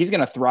 he's going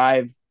to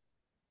thrive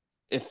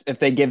if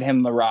they give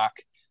him the rock.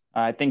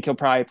 I think he'll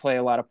probably play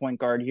a lot of point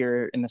guard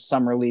here in the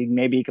Summer League.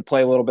 Maybe he could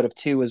play a little bit of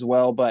two as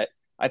well, but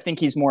I think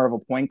he's more of a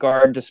point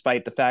guard,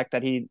 despite the fact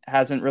that he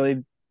hasn't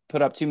really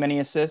put up too many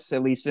assists,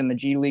 at least in the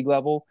G League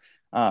level.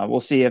 We'll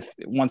see if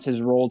once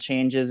his role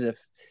changes,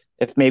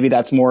 if maybe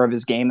that's more of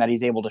his game that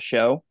he's able to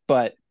show.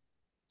 But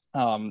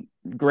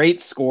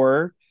great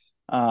scorer.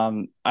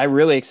 I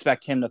really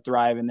expect him to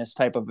thrive in this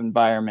type of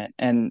environment.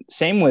 And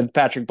same with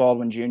Patrick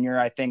Baldwin Jr.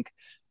 I think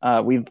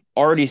we've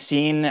already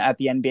seen at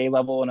the NBA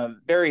level in a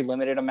very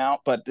limited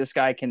amount, but this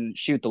guy can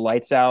shoot the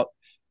lights out.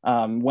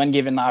 When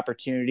given the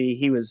opportunity,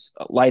 he was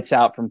lights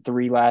out from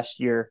three last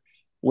year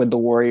with the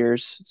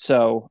Warriors.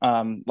 So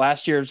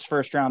last year's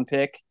first round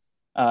pick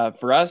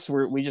for us,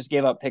 we just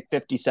gave up pick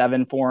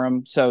 57 for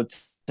him. So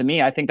to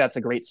me, I think that's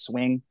a great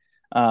swing.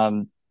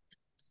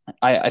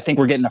 I think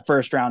we're getting a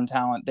first round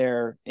talent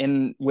there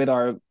in with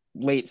our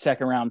late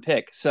second round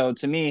pick. So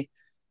to me,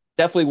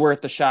 definitely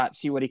worth the shot,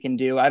 see what he can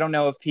do. I don't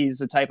know if he's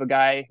the type of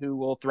guy who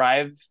will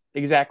thrive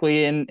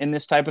exactly in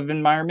this type of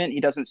environment. He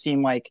doesn't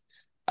seem like,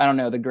 I don't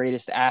know, the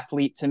greatest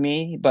athlete to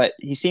me, but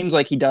he seems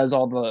like he does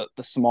all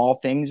the small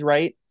things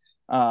right.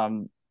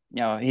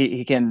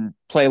 He can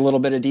play a little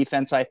bit of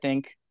defense, I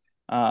think.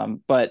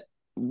 But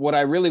what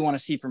I really want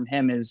to see from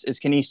him is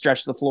can he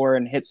stretch the floor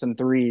and hit some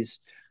threes?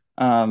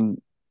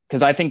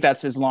 Because I think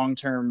that's his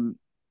long-term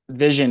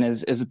vision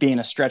is being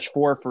a stretch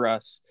four for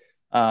us.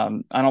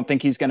 I don't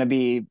think he's going to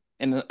be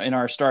in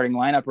our starting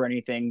lineup or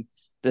anything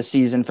this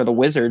season for the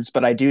Wizards,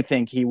 but I do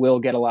think he will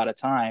get a lot of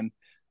time.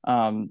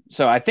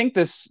 So I think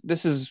this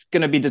is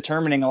going to be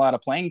determining a lot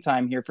of playing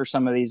time here for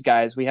some of these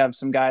guys. We have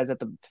some guys at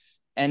the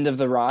end of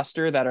the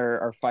roster that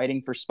are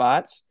fighting for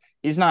spots.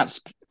 He's not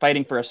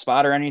fighting for a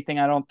spot or anything,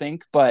 I don't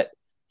think, but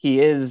he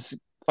is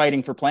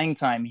fighting for playing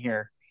time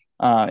here.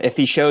 If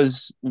he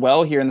shows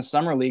well here in the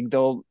Summer League,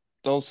 they'll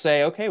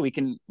say, okay, we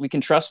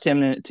can trust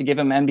him to give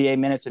him NBA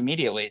minutes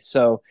immediately.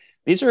 So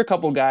these are a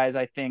couple guys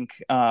I think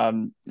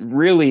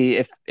really,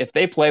 if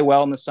they play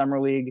well in the Summer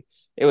League,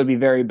 it would be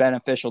very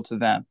beneficial to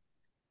them.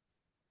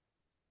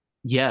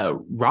 Yeah,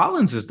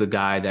 Rollins is the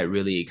guy that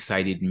really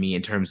excited me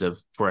in terms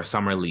of for a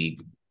Summer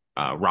League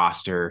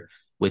roster,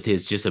 with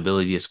his just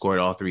ability to score at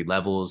all three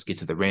levels, get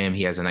to the rim.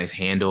 He has a nice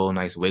handle,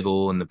 nice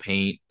wiggle in the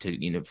paint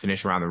to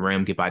finish around the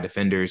rim, get by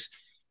defenders.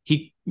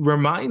 He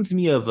reminds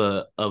me of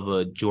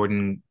a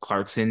Jordan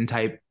Clarkson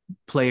type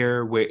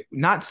player, where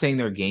not saying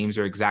their games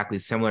are exactly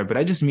similar, but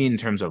I just mean in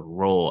terms of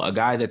role, a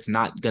guy that's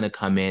not going to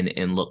come in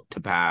and look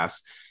to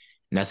pass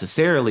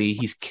necessarily.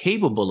 He's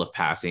capable of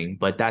passing,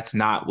 but that's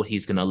not what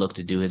he's going to look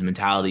to do. His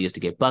mentality is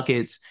to get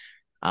buckets,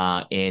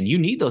 And you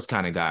need those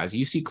kind of guys.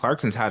 You see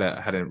Clarkson's had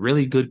a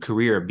really good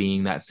career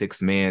being that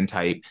sixth man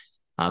type,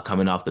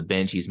 coming off the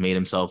bench. He's made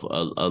himself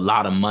a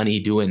lot of money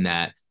doing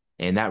that.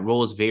 And that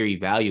role is very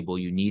valuable.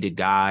 You need a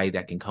guy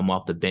that can come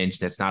off the bench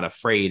that's not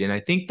afraid. And I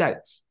think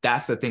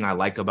that's the thing I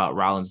like about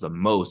Rollins the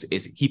most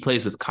is he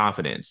plays with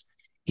confidence.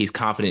 He's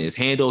confident in his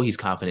handle, he's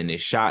confident in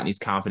his shot, and he's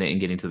confident in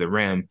getting to the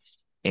rim.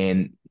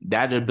 And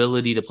that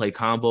ability to play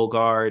combo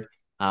guard,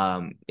 I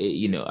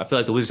feel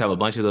like the Wizards have a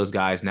bunch of those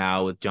guys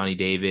now with Johnny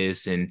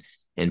Davis and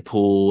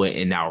Poole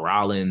and now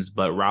Rollins.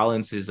 But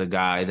Rollins is a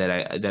guy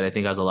that I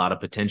think has a lot of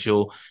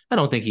potential. I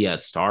don't think he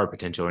has star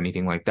potential or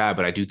anything like that,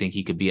 but I do think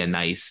he could be a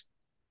nice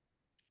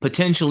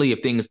potentially,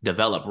 if things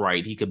develop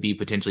right, he could be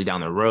potentially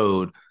down the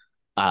road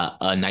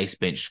a nice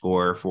bench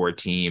scorer for a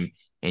team,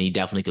 and he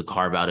definitely could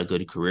carve out a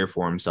good career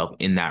for himself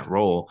in that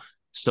role.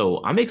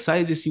 So I'm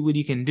excited to see what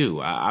he can do.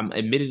 I'm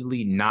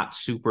admittedly not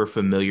super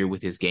familiar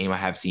with his game. I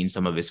have seen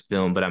some of his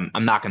film, but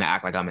I'm not going to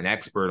act like I'm an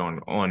expert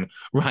on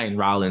Ryan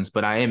Rollins.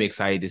 But I am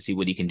excited to see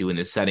what he can do in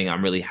this setting.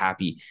 I'm really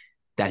happy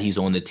that he's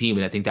on the team,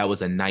 and I think that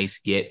was a nice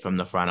get from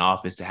the front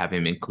office to have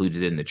him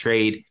included in the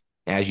trade.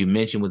 As you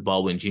mentioned with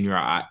Baldwin Jr.,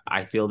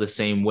 I feel the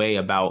same way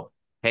about,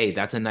 hey,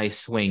 that's a nice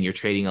swing. You're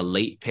trading a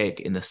late pick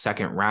in the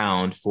second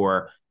round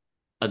for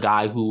a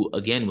guy who,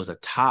 again, was a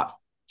top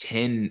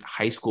 10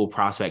 high school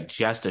prospect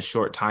just a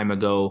short time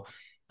ago.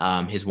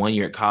 His 1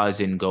 year at college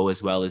didn't go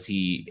as well as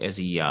he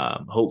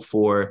hoped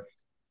for,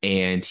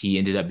 and he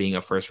ended up being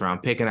a first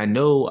round pick. And I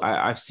know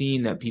I've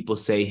seen that people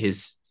say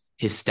his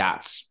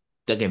stats,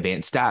 like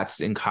advanced stats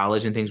in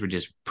college and things, were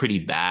just pretty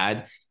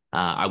bad.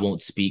 I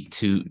won't speak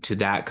to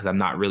that because I'm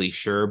not really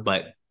sure.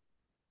 But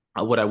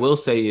what I will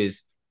say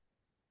is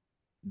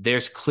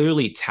there's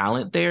clearly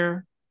talent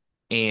there,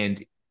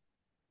 and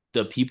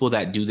the people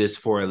that do this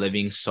for a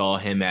living saw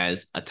him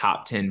as a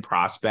top 10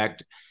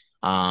 prospect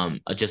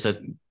just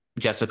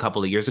a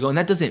couple of years ago. And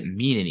that doesn't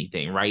mean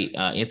anything, right?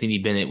 Anthony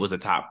Bennett was a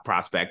top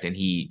prospect and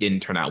he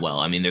didn't turn out well.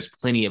 I mean, there's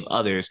plenty of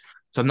others.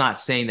 So I'm not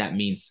saying that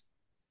means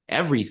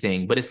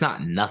everything, but it's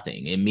not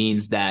nothing. It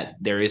means that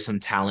there is some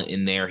talent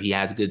in there. He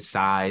has good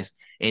size.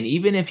 And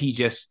even if he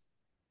just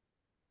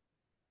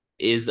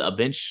is a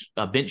bench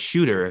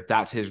shooter, if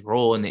that's his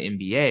role in the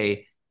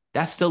NBA,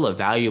 that's still a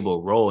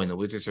valuable role. And the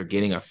Wizards are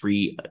getting a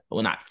free,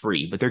 well, not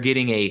free, but they're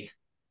getting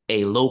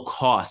a low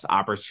cost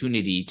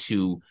opportunity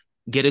to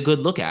get a good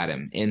look at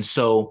him. And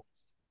so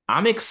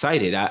I'm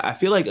excited. I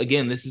feel like,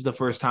 again, this is the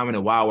first time in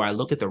a while where I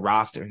look at the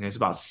roster and there's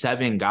about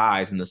 7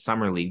 guys in the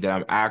summer league that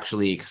I'm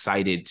actually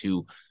excited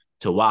to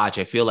watch.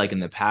 I feel like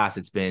in the past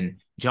it's been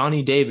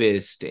Johnny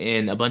Davis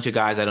and a bunch of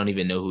guys I don't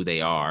even know who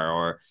they are,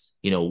 or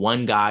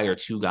one guy or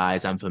 2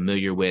 guys I'm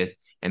familiar with.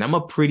 And I'm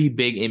a pretty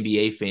big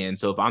NBA fan.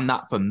 So if I'm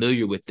not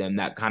familiar with them,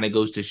 that kind of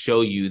goes to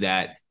show you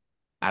that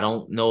I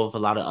don't know if a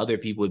lot of other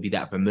people would be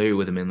that familiar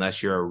with them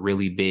unless you're a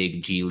really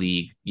big G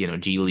League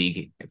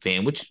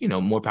fan, which,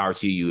 more power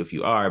to you if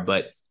you are.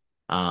 But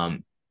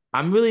I'm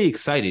really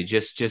excited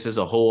just as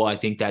a whole. I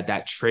think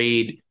that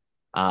trade,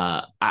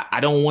 I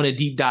don't want to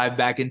deep dive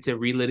back into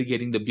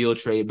relitigating the Beal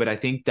trade, but I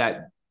think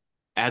that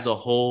as a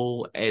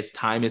whole, as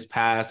time has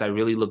passed, I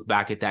really look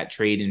back at that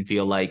trade and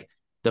feel like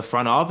the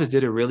front office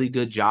did a really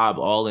good job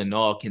all in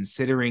all,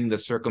 considering the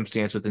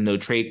circumstance with the no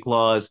trade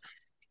clause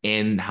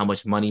and how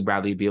much money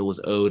Bradley Beal was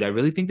owed. I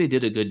really think they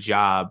did a good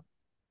job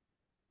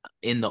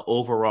in the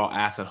overall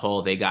asset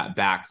haul they got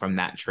back from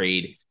that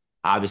trade.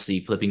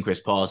 Obviously, flipping Chris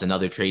Paul is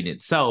another trade in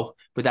itself,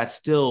 but that's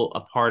still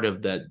a part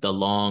of the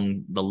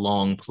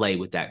long play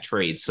with that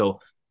trade. So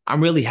I'm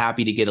really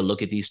happy to get a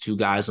look at these 2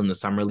 guys on the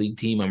summer league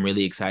team. I'm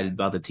really excited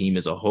about the team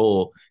as a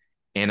whole,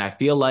 and I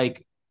feel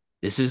like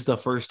this is the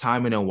first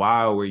time in a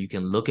while where you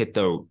can look at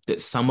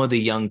some of the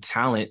young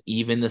talent,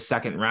 even the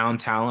second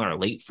round talent or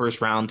late first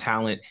round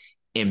talent,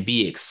 and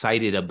be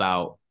excited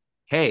about,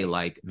 hey,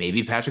 like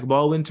maybe Patrick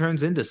Baldwin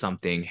turns into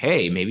something.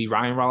 Hey, maybe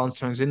Ryan Rollins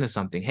turns into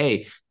something.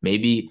 Hey,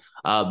 maybe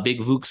Big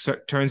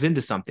Vuk turns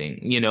into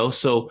something,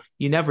 So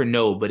you never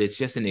know, but it's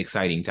just an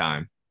exciting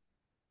time.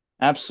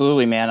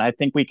 Absolutely, man. I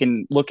think we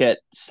can look at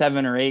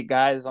 7 or 8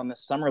 guys on the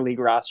summer league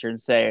roster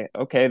and say,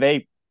 okay,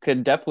 they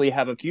could definitely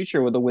have a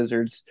future with the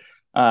Wizards.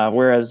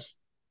 Whereas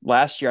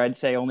last year, I'd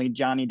say only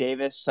Johnny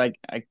Davis.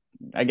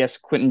 I guess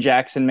Quentin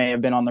Jackson may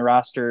have been on the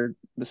roster,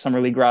 the summer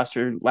league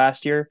roster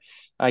last year.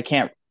 I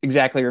can't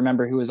exactly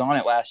remember who was on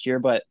it last year,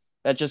 but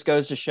that just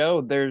goes to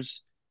show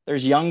there's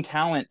young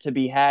talent to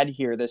be had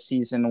here this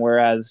season.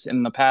 Whereas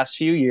in the past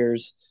few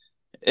years,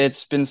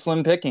 it's been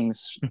slim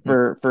pickings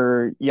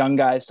for young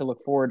guys to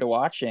look forward to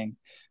watching.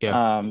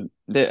 Yeah.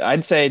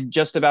 I'd say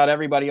just about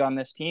everybody on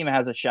this team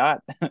has a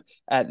shot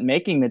at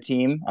making the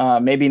team.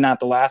 Maybe not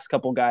the last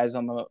couple guys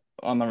on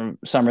the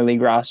summer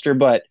league roster,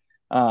 but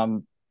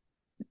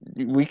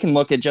we can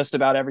look at just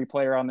about every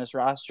player on this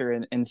roster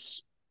and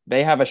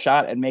they have a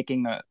shot at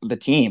making the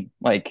team.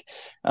 Like,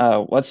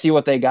 let's see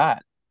what they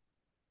got.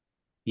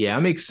 Yeah,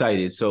 I'm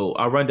excited. So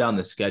I'll run down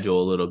the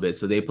schedule a little bit.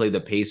 So they play the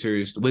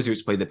Pacers. The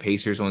Wizards play the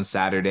Pacers on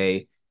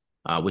Saturday,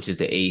 which is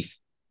the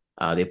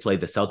 8th. They play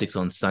the Celtics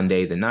on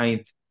Sunday, the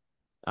 9th.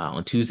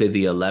 On Tuesday,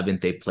 the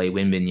 11th, they play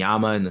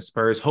Wembanyama and the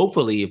Spurs.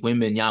 Hopefully, if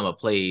Wembanyama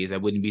plays, I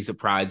wouldn't be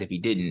surprised if he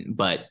didn't.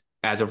 But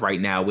as of right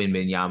now,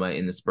 Wembanyama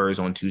and the Spurs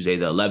on Tuesday,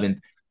 the 11th,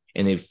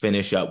 and they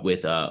finish up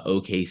with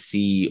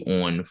OKC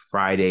on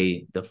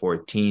Friday, the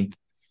 14th.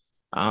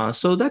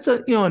 So that's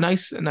a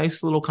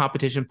nice little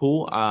competition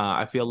pool.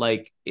 I feel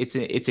like it's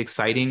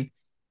exciting,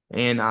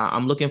 and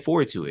I'm looking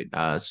forward to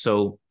it.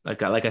 So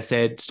like I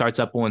said, starts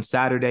up on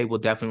Saturday. We'll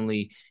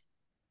definitely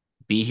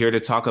be here to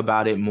talk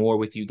about it more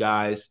with you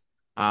guys.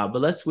 But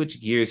let's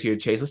switch gears here,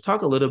 Chase. Let's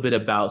talk a little bit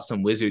about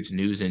some Wizards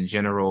news in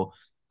general.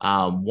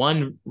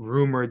 One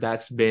rumor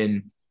that's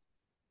been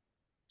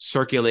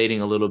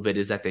circulating a little bit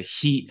is that the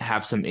Heat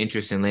have some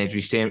interest in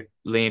Landry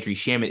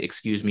Shamet.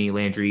 Excuse me,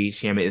 Landry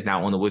Shamet is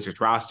now on the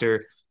Wizards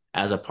roster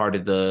as a part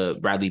of the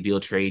Bradley Beal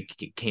trade.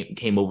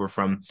 Came over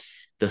from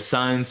the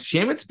Suns.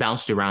 Shamet's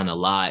bounced around a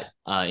lot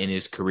in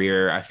his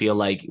career. I feel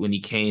like when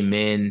he came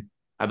in,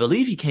 I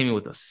believe he came in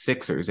with the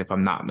Sixers, if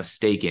I'm not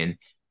mistaken,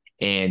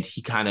 and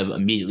he kind of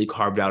immediately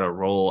carved out a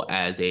role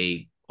as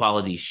a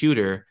quality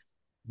shooter,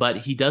 but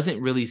he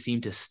doesn't really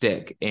seem to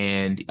stick.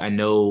 And I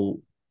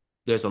know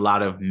there's a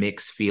lot of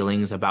mixed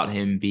feelings about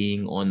him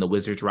being on the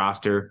Wizards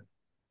roster.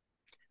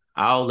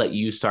 I'll let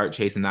you start,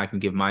 Chase, and I can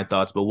give my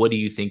thoughts. But what do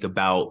you think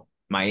about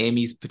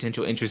Miami's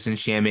potential interest in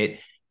Shamet?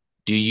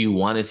 Do you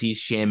want to see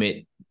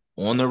Shamet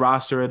on the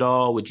roster at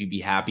all? Would you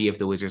be happy if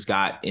the Wizards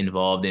got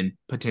involved in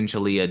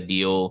potentially a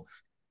deal,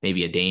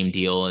 maybe a Dame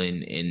deal,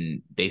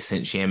 and they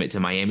sent Shamet to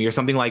Miami or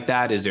something like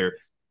that? Do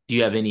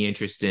you have any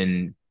interest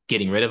in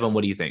getting rid of him?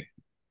 What do you think?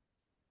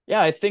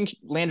 Yeah, I think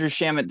Landry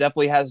Shamet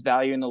definitely has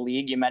value in the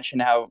league. You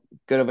mentioned how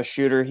good of a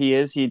shooter he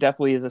is. He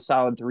definitely is a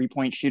solid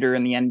 3-point shooter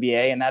in the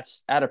NBA, and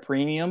that's at a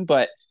premium.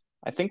 But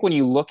I think when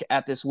you look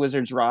at this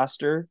Wizards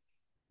roster,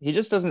 he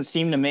just doesn't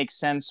seem to make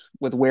sense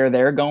with where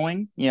they're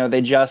going.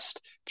 They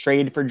just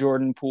trade for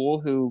Jordan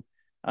Poole, who,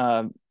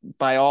 uh,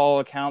 by all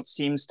accounts,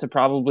 seems to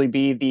probably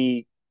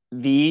be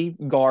the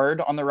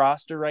guard on the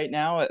roster right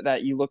now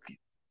that you look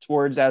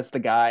towards as the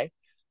guy.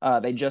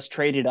 They just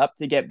traded up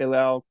to get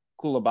Bilal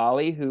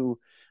Koulibaly, who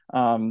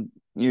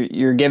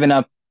you're giving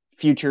up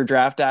future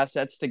draft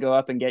assets to go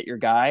up and get your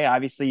guy.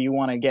 Obviously, you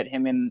want to get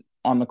him in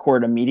on the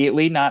court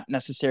immediately, not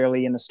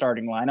necessarily in the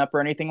starting lineup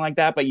or anything like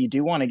that, but you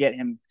do want to get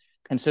him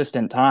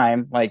consistent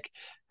time. Like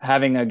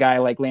having a guy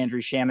like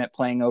Landry Shamet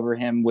playing over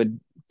him would,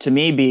 to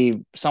me,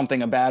 be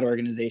something a bad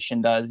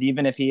organization does,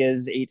 even if he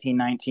is 18,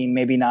 19,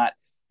 maybe not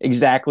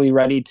exactly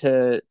ready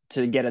to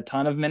get a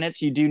ton of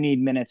minutes. You do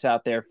need minutes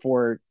out there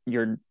for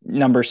your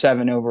number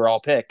 7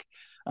 overall pick.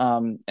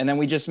 And then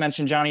we just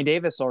mentioned Johnny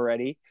Davis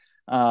already.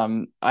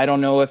 I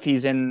don't know if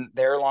he's in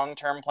their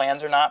long-term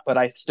plans or not, but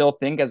I still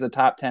think as a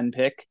top 10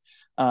 pick,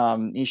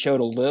 he showed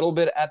a little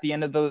bit at the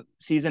end of the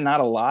season, not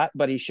a lot,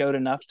 but he showed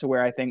enough to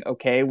where I think,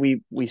 okay,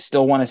 we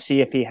still want to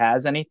see if he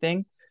has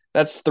anything.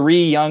 That's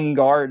 3 young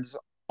guards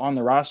on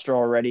the roster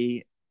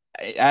already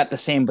at the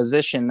same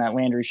position that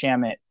Landry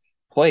Shamet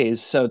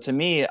plays. So to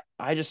me,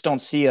 I just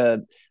don't see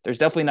there's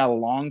definitely not a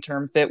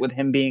long-term fit with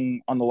him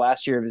being on the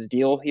last year of his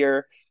deal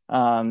here.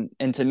 And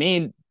to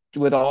me,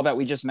 with all that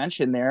we just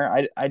mentioned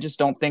there, I just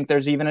don't think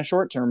there's even a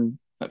short term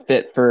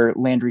fit for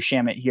Landry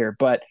Shamet here.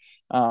 But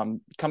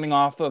coming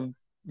off of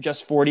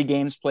just 40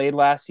 games played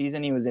last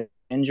season, he was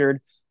injured,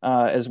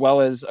 as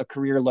well as a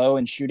career low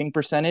in shooting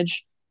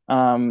percentage.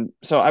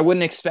 So I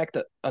wouldn't expect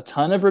a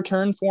ton of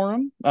return for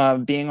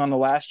him, being on the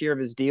last year of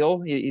his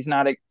deal. He's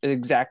not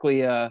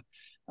exactly a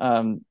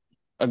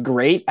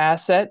great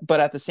asset, but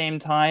at the same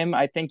time,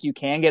 I think you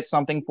can get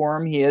something for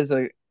him. He is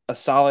a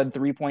solid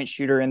 3-point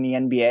shooter in the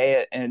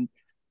NBA, and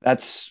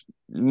that's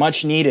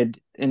much needed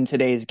in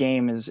today's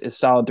game is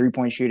solid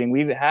 3-point shooting.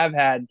 We have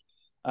had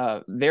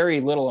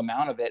very little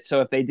amount of it.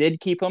 So if they did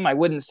keep him, I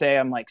wouldn't say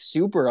I'm like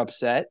super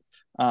upset,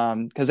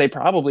 because they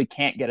probably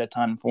can't get a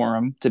ton for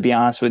him, to be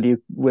honest with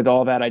you, with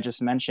all that I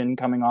just mentioned,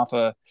 coming off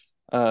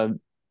a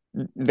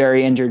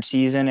very injured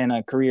season and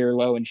a career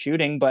low in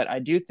shooting. But I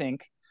do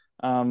think,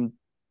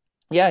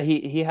 yeah,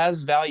 he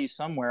has value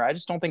somewhere. I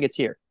just don't think it's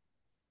here.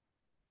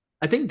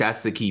 I think that's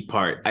the key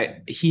part.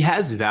 He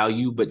has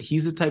value, but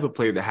he's the type of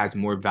player that has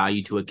more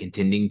value to a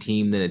contending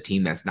team than a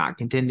team that's not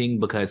contending,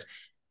 because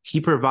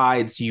he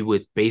provides you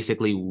with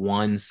basically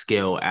one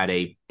skill at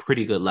a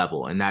pretty good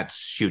level, and that's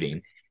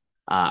shooting.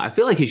 I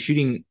feel like his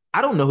shooting,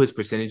 I don't know his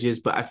percentages,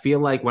 but I feel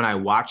like when I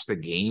watch the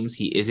games,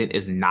 he isn't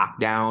as knocked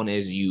down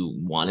as you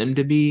want him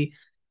to be.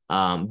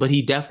 But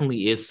he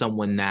definitely is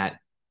someone that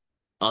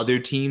other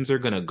teams are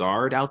going to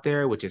guard out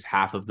there, which is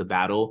half of the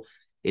battle.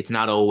 It's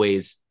not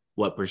always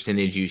what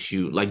percentage you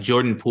shoot. Like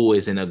Jordan Poole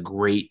isn't a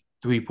great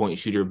 3-point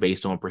shooter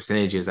based on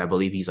percentages. I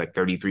believe he's like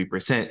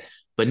 33%,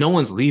 but no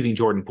one's leaving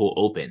Jordan Poole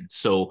open.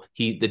 So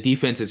the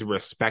defense is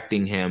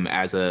respecting him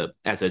as a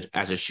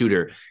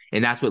shooter.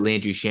 And that's what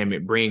Landry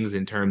Shamet brings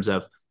in terms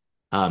of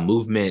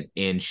movement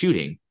and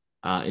shooting,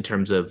 in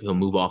terms of he'll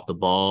move off the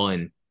ball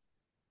and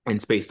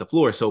space the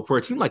floor. So for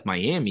a team like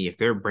Miami, if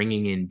they're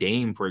bringing in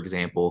Dame, for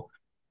example,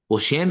 Well,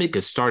 Shamet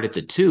could start at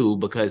the 2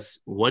 because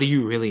what do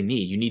you really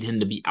need? You need him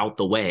to be out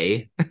the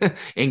way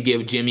and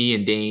give Jimmy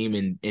and Dame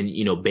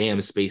and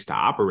Bam space to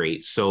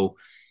operate. So,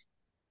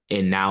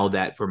 and now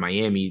that for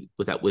Miami,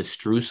 with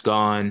Strus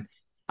gone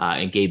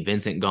and Gabe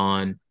Vincent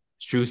gone,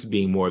 Strus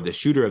being more of the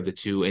shooter of the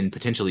 2 and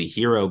potentially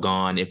Hero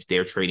gone if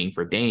they're trading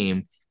for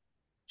Dame,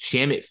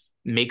 Shamet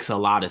makes a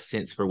lot of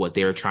sense for what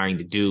they're trying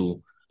to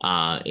do.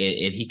 And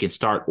he can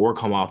start or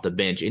come off the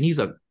bench. And he's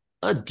a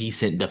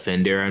decent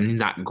defender. I mean, he's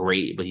not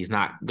great, but he's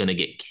not going to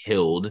get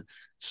killed.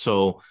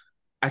 So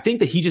I think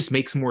that he just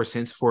makes more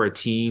sense for a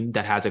team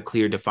that has a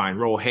clear defined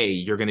role. Hey,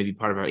 you're going to be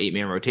part of our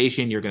 8-man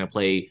rotation. You're going to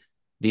play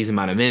these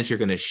amount of minutes. You're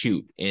going to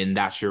shoot, and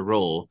that's your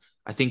role.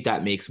 I think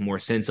that makes more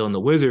sense on the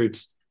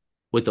Wizards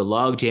with the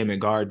log jam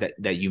and guard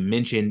that you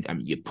mentioned. I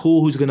mean, you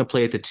Poole, who's going to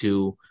play at the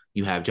 2.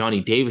 You have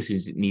Johnny Davis, who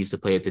needs to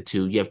play at the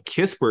 2. You have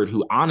Kispert,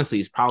 who honestly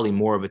is probably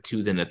more of a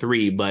 2 than a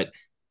 3, but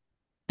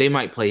they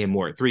might play him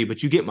more at 3.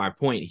 But you get my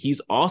point.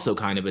 He's also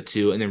kind of a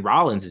 2. And then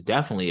Rollins is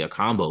definitely a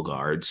combo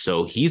guard.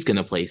 So he's going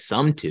to play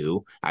some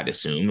 2, I'd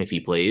assume, if he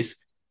plays.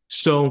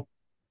 So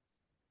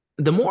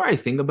the more I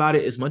think about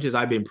it, as much as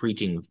I've been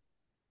preaching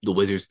the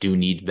Wizards do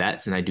need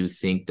vets, and I do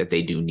think that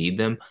they do need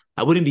them,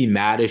 I wouldn't be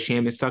mad if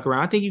Shamet stuck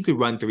around. I think you could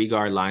run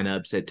 3-guard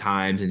lineups at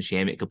times, and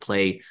Shamet could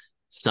play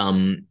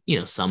some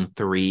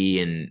 3,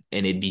 and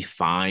it'd be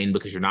fine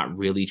because you're not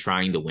really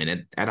trying to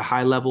win at a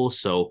high level.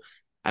 So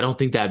I don't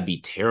think that'd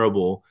be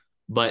terrible.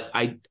 But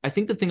I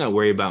think the thing I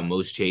worry about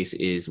most, Chase,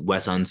 is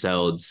Wes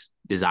Unseld's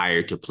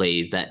desire to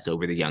play vets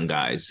over the young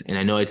guys. And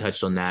I know I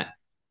touched on that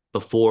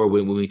before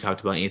when we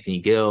talked about Anthony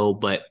Gill,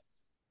 but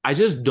I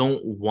just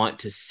don't want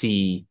to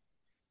see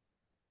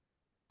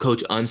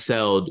Coach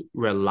Unseld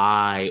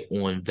rely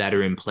on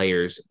veteran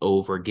players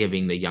over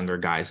giving the younger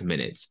guys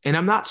minutes. And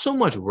I'm not so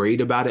much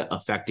worried about it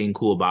affecting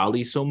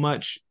Koulibaly so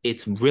much.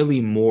 It's really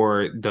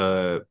more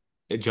the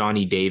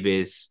Johnny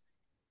Davis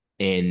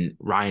and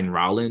Ryan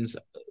Rollins.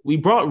 If we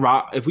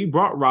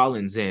brought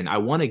Rollins in, I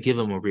want to give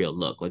him a real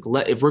look. Like,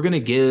 if we're gonna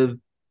give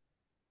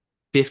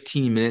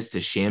 15 minutes to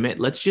Shamet,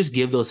 let's just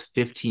give those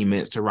 15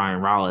 minutes to Ryan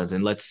Rollins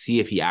and let's see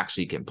if he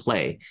actually can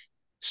play.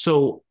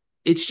 So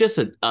it's just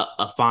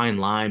a fine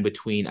line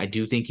between, I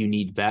do think you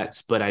need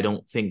vets, but I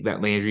don't think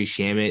that Landry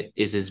Shamet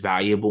is as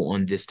valuable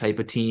on this type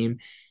of team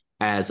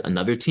as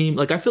another team.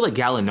 Like, I feel like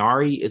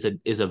Gallinari is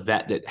a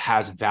vet that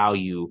has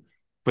value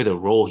for the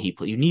role he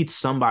plays. You need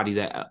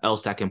somebody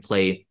else that can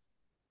play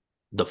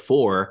the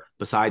 4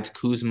 besides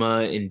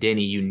Kuzma and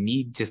Denny. You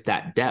need just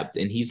that depth,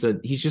 and he's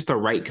just the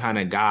right kind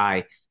of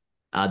guy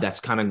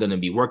that's kind of going to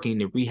be working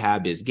to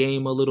rehab his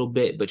game a little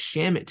bit. But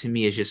Shamet to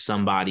me is just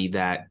somebody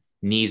that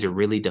needs a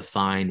really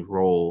defined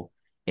role,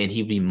 and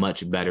he'd be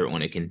much better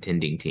on a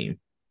contending team.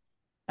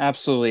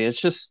 Absolutely.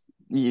 It's just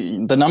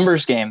the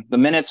numbers game. The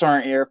minutes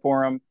aren't here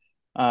for him.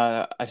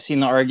 I've seen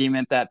the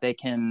argument that they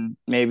can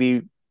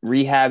maybe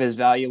rehab his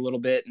value a little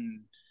bit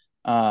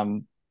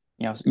and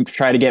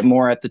try to get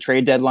more at the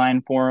trade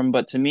deadline for him.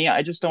 But to me,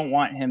 I just don't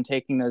want him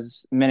taking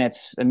those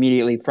minutes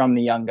immediately from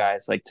the young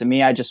guys. Like, to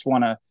me, I just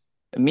want to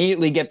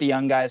immediately get the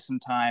young guys some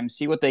time,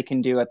 see what they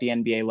can do at the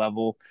NBA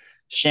level.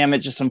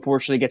 Shamet just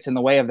unfortunately gets in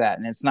the way of that.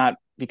 And it's not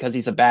because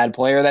he's a bad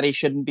player that he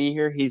shouldn't be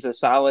here. He's a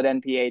solid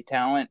NBA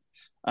talent.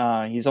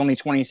 He's only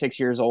 26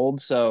 years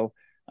old. So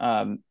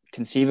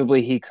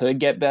conceivably he could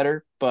get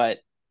better, but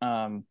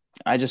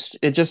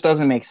it just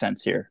doesn't make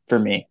sense here for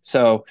me.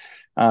 So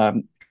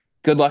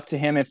good luck to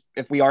him.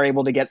 If we are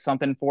able to get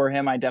something for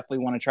him, I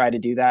definitely want to try to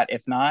do that.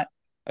 If not,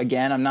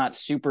 again, I'm not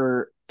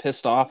super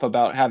pissed off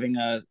about having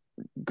a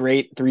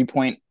great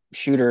 3-point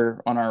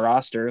shooter on our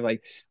roster.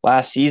 Like,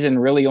 last season,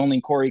 really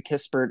only Corey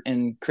Kispert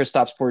and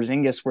Kristaps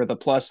Porzingis were the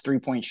plus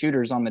 3-point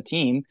shooters on the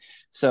team.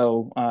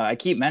 So I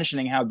keep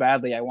mentioning how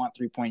badly I want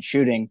 3-point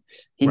shooting.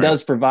 He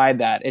does provide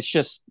that. It's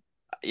just,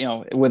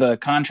 with a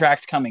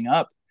contract coming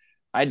up,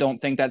 I don't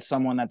think that's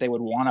someone that they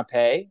would want to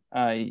pay.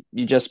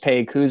 You just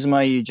pay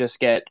Kuzma, you just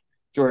get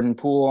Jordan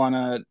Poole on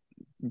a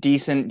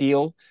decent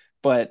deal.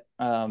 But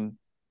you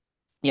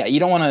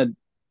don't want to,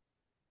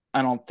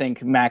 I don't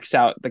think, max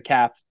out the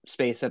cap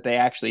space that they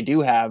actually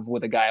do have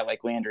with a guy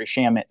like Landry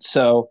Shamet.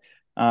 So,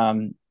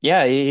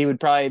 he would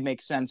probably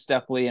make sense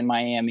definitely in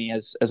Miami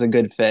as a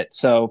good fit.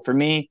 So for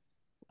me,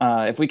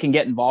 if we can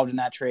get involved in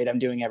that trade, I'm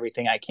doing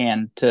everything I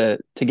can to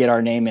get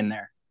our name in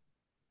there.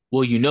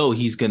 Well,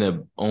 he's going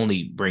to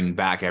only bring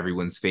back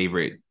everyone's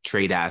favorite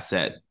trade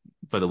asset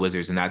for the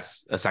Wizards, and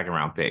that's a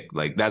 2nd-round pick.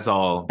 Like, that's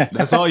all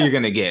you're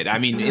going to get. I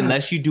mean,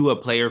 unless you do a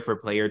player for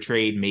player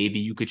trade, maybe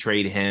you could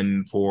trade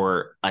him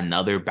for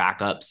another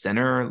backup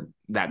center,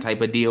 that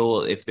type of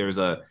deal. If there's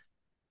a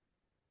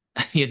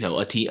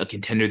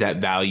contender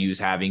that values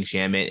having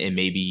Shamet, and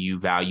maybe you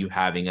value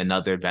having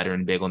another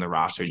veteran big on the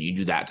roster, you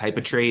do that type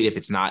of trade. If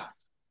it's not,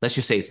 let's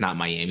just say it's not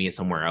Miami, it's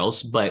somewhere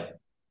else. But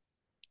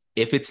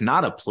if it's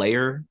not a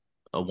player,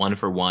 a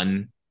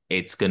 1-for-1,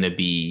 it's going to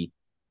be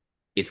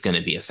a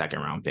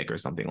 2nd-round pick or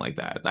something like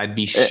that. I'd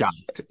be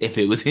shocked if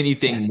it was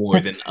anything more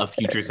than a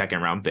future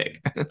 2nd-round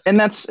pick. and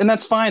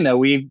that's fine though.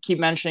 We keep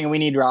mentioning we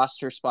need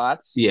roster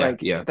spots.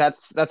 Yeah.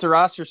 That's a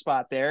roster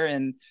spot there.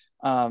 And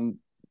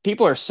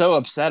people are so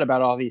upset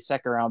about all these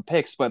second round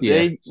picks, but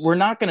Yeah. we're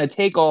not going to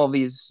take all of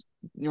these.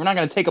 We're not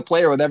going to take a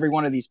player with every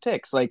one of these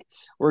picks. Like,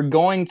 we're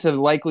going to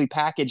likely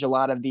package a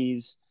lot of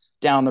these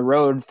down the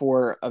road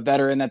for a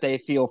veteran that they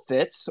feel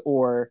fits,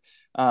 or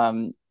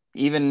um,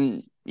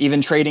 even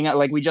trading,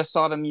 like we just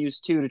saw them use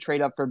two to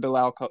trade up for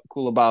Bilal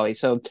Koulibaly.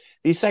 So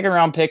these second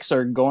round picks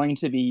are going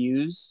to be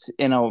used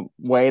in a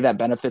way that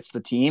benefits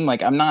the team.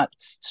 Like, I'm not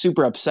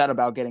super upset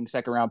about getting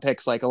second round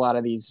picks like a lot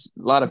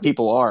of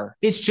people are.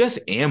 It's just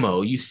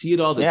ammo. You see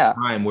it all the Yeah.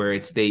 time where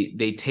it's they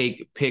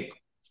take pick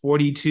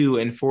 42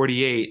 and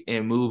 48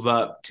 and move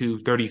up to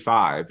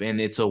 35, and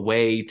it's a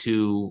way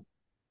to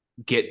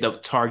get the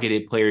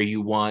targeted player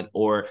you want.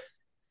 Or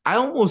I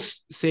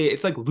almost say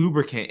it's like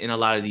lubricant in a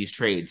lot of these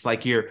trades.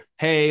 Like,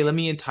 hey, let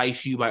me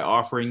entice you by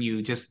offering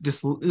you just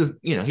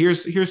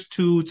here's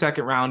two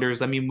second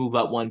rounders. Let me move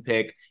up one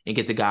pick and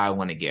get the guy I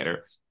want to get,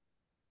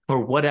 or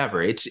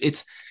whatever. It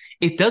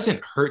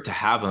doesn't hurt to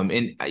have them.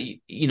 And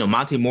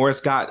Monte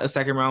Morris got a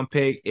second round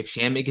pick. If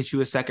Shamet gets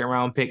you a second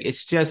round pick,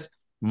 it's just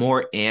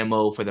more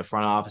ammo for the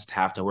front office to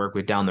have to work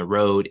with down the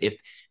road. If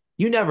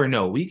you never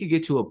know, we could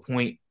get to a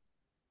point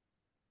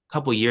a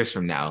couple years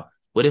from now.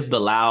 What if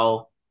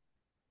Bilal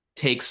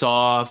takes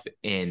off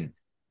and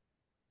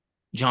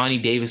Johnny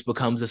Davis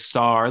becomes a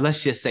star?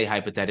 Let's just say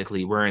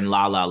hypothetically, we're in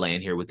la la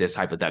land here with this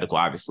hypothetical,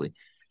 obviously.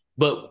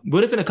 But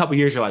what if in a couple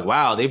years you're like,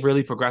 wow, they've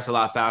really progressed a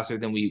lot faster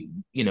than we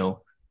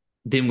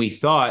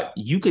thought?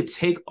 You could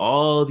take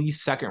all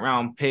these second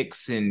round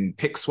picks and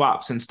pick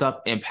swaps and stuff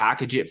and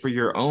package it for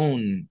your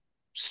own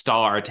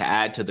star to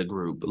add to the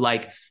group.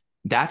 Like,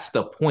 that's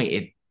the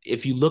point.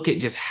 If you look at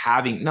just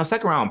having, now,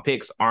 second round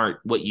picks aren't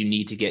what you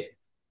need to get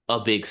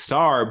a big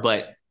star,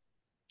 but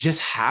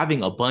just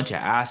having a bunch of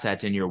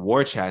assets in your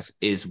war chest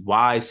is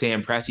why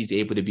Sam Presti's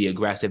able to be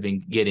aggressive in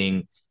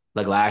getting,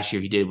 like last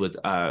year he did with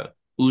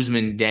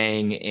Usman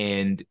Dang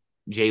and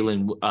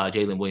Jalen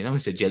Williams. I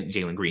almost said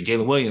Jalen Green,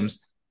 Jalen Williams.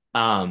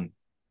 Um,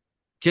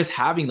 just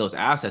having those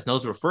assets,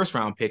 those were first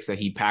round picks that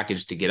he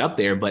packaged to get up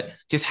there, but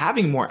just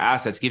having more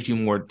assets gives you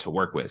more to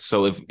work with.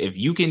 So if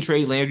you can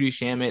trade Landry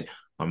Shamet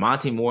or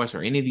Monte Morris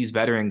or any of these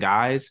veteran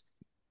guys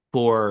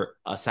for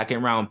a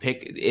second round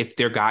pick, if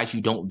they're guys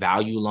you don't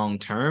value long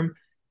term,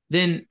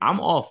 then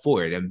I'm all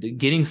for it.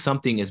 Getting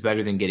something is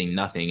better than getting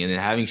nothing. And then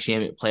having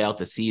Shamet play out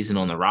the season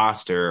on the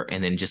roster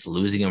and then just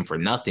losing him for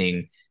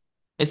nothing,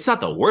 it's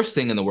not the worst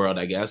thing in the world,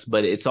 I guess,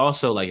 but it's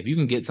also like, if you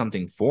can get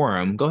something for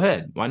him, go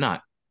ahead. Why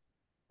not?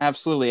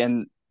 Absolutely.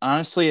 And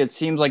honestly, it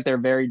seems like they're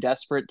very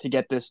desperate to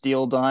get this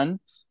deal done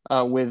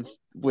with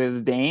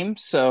Dame.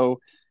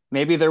 So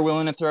maybe they're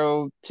willing to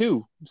throw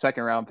two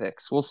second round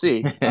picks. We'll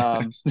see.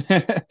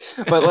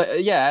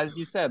 But yeah, as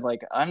you said,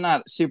 like, I'm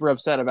not super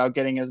upset about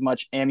getting as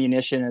much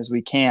ammunition as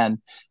we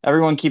can.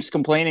 Everyone keeps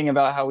complaining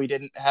about how we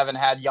haven't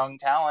had young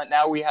talent.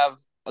 Now we have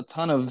a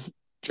ton of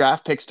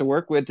draft picks to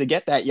work with to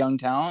get that young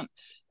talent,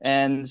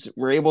 and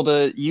we're able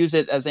to use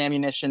it as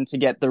ammunition to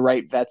get the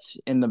right vets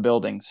in the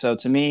building. So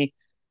to me,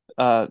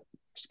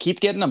 keep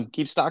getting them,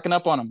 keep stocking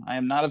up on them. I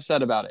am not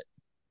upset about it.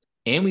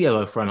 And we have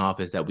a front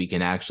office that we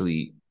can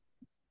actually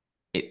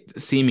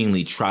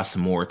seemingly trust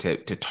more to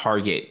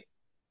target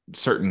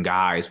certain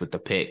guys with the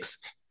picks.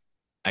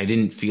 I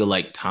didn't feel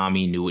like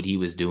Tommy knew what he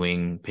was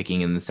doing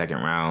picking in the second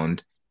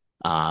round,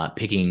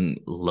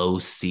 picking low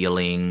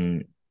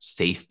ceiling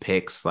safe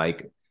picks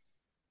like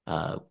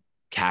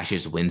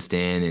Cassius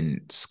Winston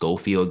and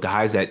Schofield,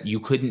 guys that you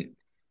couldn't,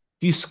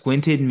 if you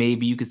squinted,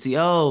 maybe you could see,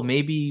 oh,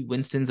 maybe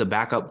Winston's a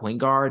backup point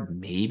guard,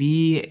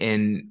 maybe.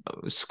 And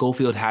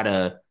Schofield had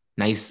a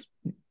nice,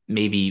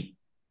 maybe,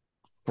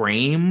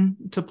 frame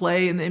to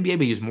play in the NBA,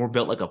 but he's more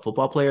built like a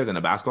football player than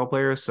a basketball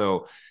player.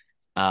 So,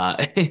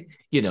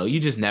 you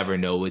just never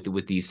know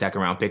with these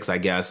second round picks, I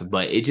guess.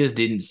 But it just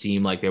didn't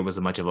seem like there was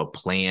much of a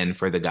plan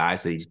for the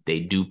guys that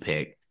they do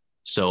pick.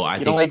 So I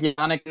You don't think, like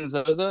Yannick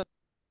Nzosa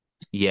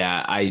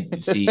yeah, I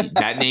see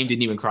that name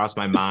didn't even cross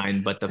my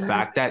mind. But the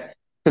fact that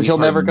because we've he'll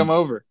never heard, come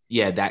over.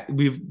 yeah, that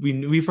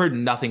we've heard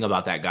nothing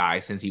about that guy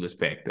since he was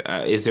picked.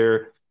 Is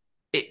there?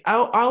 I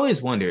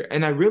always wonder,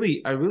 and I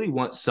really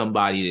want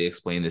somebody to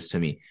explain this to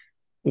me.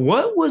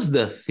 What was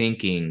the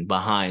thinking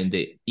behind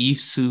the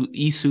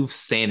Isuf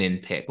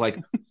Sanin pick? Like,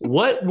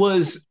 what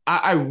was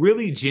I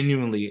really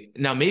genuinely,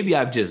 now maybe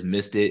I've just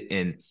missed it,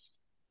 and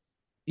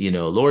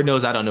Lord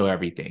knows I don't know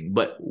everything,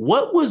 but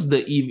what was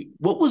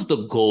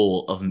the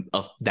goal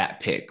of that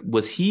pick?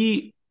 Was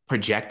he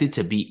projected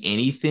to be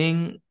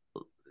anything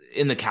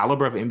in the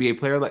caliber of an NBA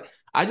player? Like,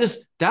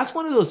 that's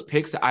one of those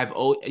picks that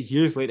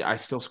years later I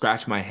still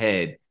scratch my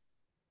head.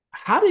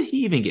 How did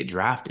he even get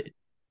drafted?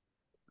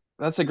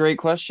 That's a great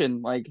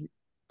question. Like,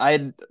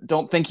 I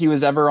don't think he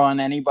was ever on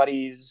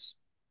anybody's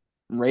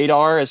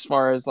radar as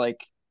far as,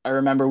 like, I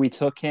remember we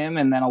took him,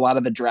 and then a lot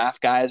of the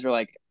draft guys were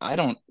like, I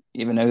don't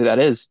even know who that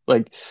is.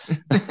 Like,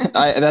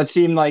 that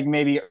seemed like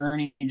maybe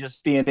Ernie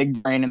just being a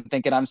big brain and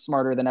thinking I'm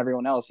smarter than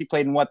everyone else. He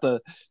played in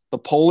the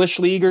Polish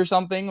league or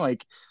something.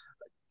 Like,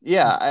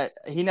 yeah,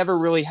 he never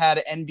really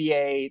had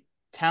NBA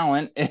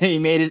talent. He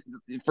made it.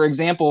 For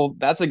example,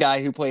 that's a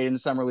guy who played in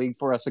summer league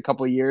for us a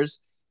couple of years.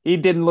 he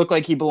didn't look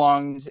like he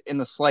belonged in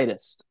the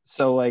slightest.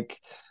 So like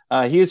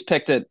he was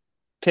picked at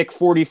pick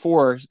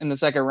 44 in the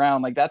second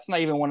round. Like that's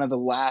not even one of the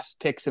last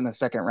picks in the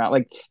second round.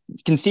 Like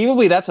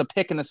conceivably that's a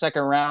pick in the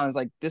second round. Is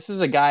like this is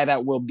a guy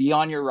that will be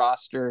on your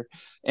roster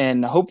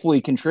and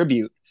hopefully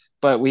contribute.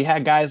 But we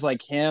had guys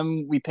like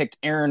him. We picked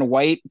Aaron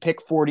White,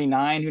 pick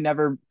 49, who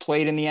never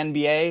played in the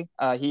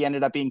NBA. He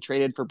ended up being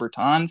traded for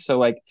Bertans. So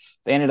like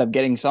they ended up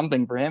getting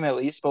something for him at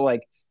least. But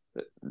like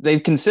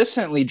they've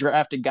consistently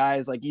drafted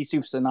guys like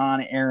Yusuf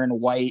Sanan, Aaron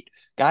White,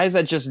 guys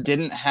that just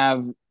didn't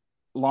have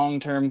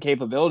long-term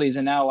capabilities.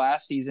 And now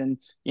last season,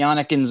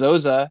 Yannick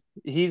Nzoza,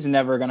 he's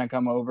never going to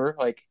come over.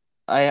 Like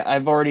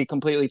I've already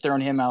completely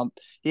thrown him out.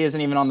 He isn't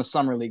even on the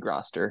summer league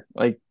roster.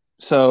 Like,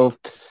 so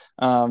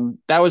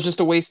that was just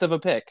a waste of a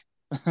pick.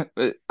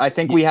 I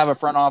think we have a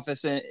front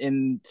office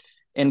in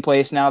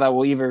place now that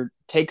will either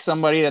take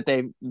somebody that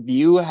they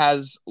view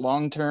has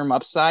long-term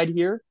upside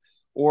here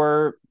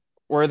or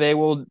they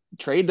will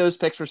trade those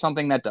picks for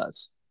something that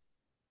does.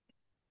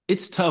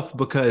 It's tough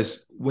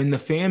because when the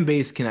fan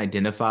base can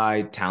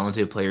identify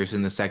talented players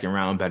in the second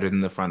round better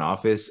than the front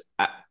office,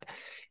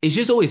 it's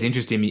just always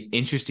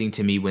interesting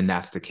to me when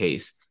that's the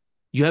case.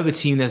 You have a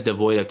team that's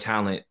devoid of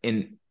talent,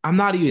 and I'm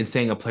not even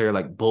saying a player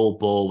like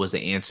Bull was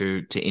the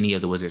answer to any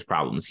of the Wizards'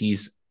 problems. He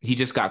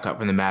just got cut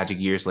from the Magic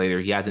years later.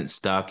 He hasn't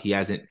stuck. He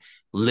hasn't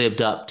lived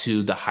up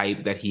to the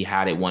hype that he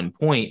had at one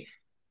point.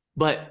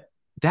 But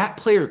that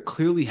player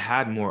clearly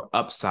had more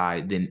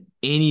upside than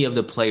any of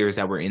the players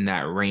that were in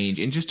that range.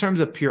 In just terms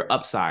of pure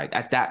upside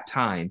at that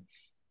time,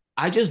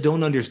 I just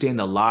don't understand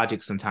the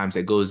logic sometimes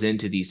that goes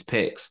into these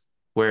picks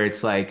where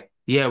it's like,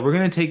 yeah, we're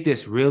going to take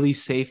this really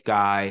safe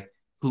guy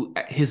who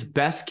his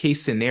best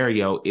case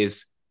scenario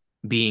is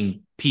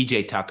being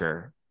PJ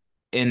Tucker.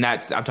 And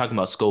that's, I'm talking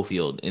about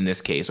Schofield in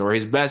this case, or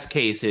his best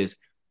case is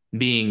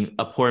being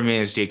a poor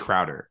man's Jay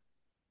Crowder.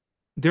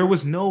 There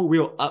was no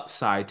real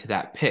upside to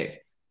that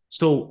pick.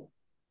 So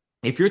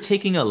if you're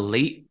taking a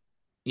late,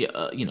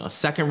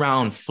 second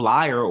round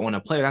flyer on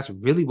a player, that's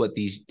really what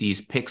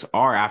these picks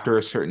are. After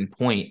a certain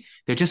point,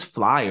 they're just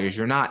flyers.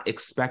 You're not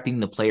expecting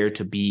the player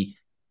to be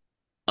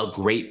a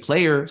great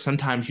player.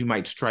 Sometimes you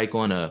might strike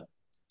on a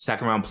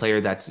second round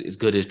player that's as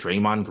good as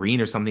Draymond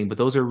Green or something, but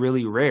those are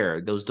really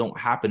rare. Those don't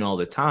happen all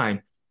the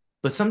time.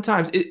 But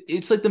sometimes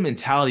it's like the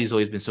mentality has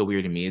always been so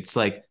weird to me. It's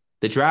like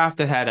the draft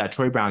that had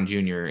Troy Brown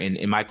Jr. and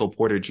Michael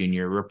Porter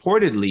Jr.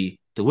 Reportedly,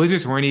 the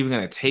Wizards weren't even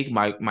going to take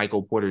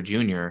Michael Porter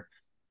Jr.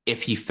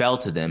 if he fell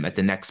to them at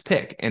the next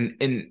pick,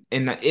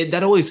 that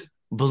always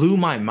blew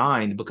my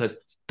mind because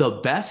the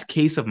best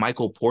case of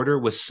Michael Porter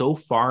was so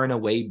far and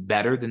away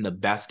better than the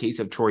best case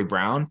of Troy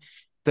Brown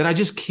that I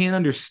just can't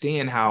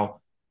understand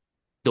how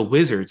the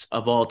Wizards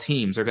of all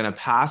teams are going to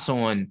pass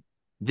on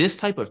this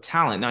type of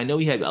talent. Now, I know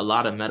he had a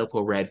lot of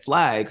medical red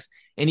flags,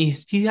 and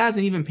he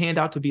hasn't even panned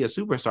out to be a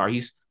superstar.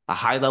 He's a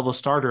high level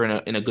starter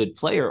and a good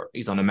player.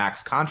 He's on a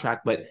max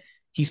contract, but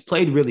he's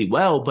played really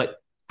well. But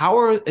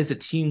is a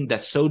team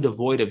that's so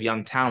devoid of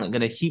young talent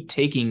going to keep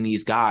taking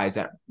these guys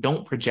that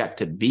don't project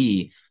to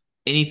be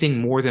anything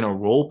more than a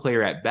role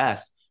player at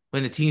best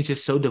when the team's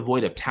just so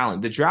devoid of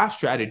talent? The draft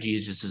strategy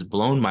has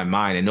blown my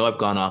mind. I know I've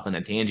gone off on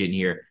a tangent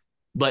here,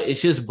 but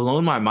it's just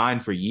blown my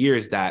mind for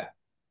years that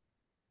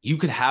you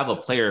could have a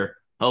player,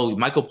 oh,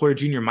 Michael Porter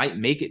Jr. might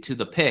make it to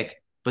the pick,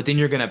 but then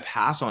you're going to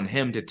pass on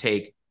him to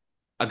take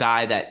a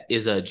guy that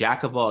is a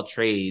jack of all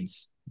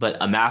trades, but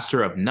a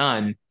master of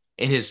none.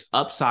 And his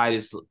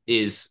upside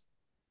is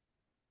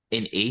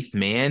an eighth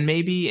man,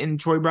 maybe in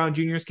Troy Brown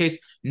Jr.'s case.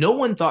 No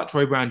one thought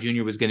Troy Brown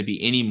Jr. was going to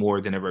be any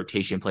more than a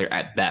rotation player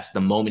at best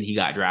the moment he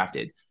got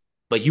drafted.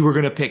 But you were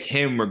going to pick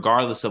him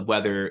regardless of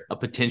whether a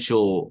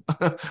potential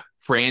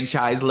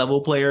franchise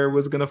level player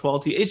was going to fall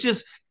to you. It's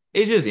just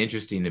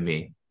interesting to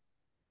me.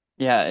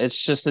 Yeah,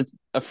 it's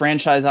a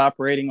franchise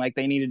operating like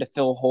they needed to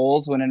fill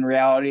holes when in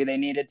reality they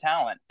needed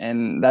talent.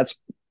 And that's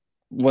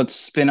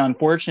what's been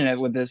unfortunate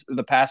with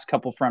the past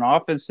couple front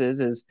offices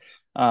is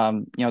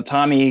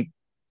Tommy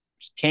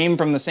came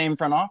from the same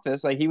front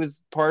office. Like he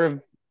was part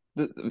of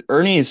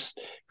Ernie's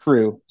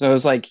crew. So it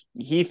was like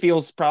he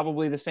feels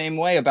probably the same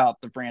way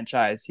about the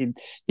franchise.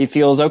 He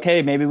feels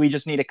okay, maybe we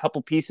just need a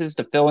couple pieces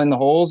to fill in the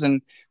holes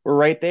and we're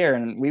right there.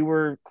 And we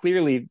were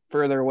clearly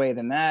further away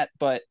than that.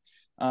 But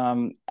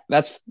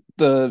that's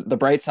the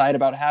bright side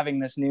about having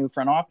this new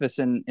front office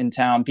in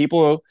town.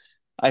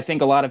 I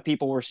think a lot of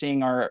people we're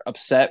seeing are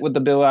upset with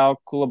the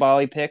Bilal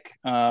Coulibaly pick.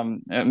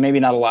 Maybe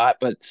not a lot,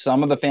 but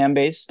some of the fan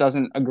base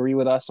doesn't agree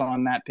with us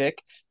on that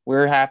pick.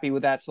 We're happy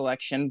with that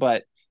selection,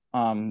 but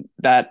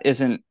that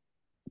isn't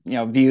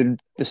viewed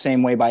the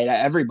same way by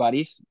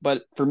everybody's.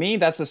 But for me,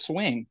 that's a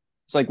swing.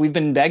 It's like we've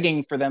been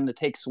begging for them to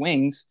take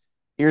swings.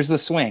 Here's the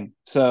swing.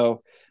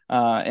 So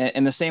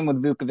and the same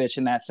with Vukovic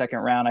in that second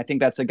round. I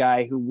think that's a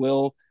guy who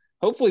will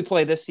hopefully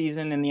play this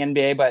season in the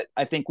NBA, but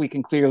I think we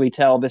can clearly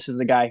tell this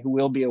is a guy who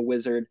will be a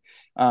Wizard.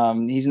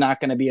 He's not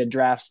going to be a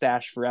draft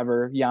stash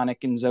forever.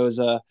 Yannick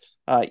Nzoza,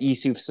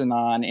 Yusuf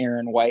Sanan,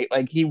 Aaron White,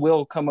 like he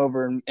will come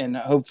over and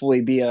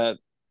hopefully be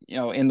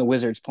in the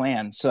Wizards'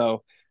 plan.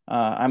 So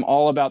I'm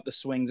all about the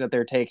swings that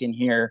they're taking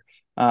here.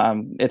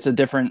 It's a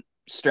different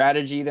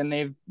strategy than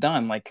they've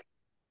done. Like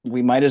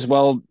we might as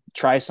well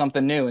try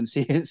something new and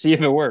see if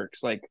it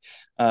works. Like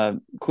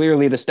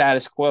clearly the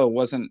status quo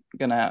wasn't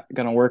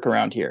gonna work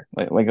around here.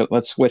 Like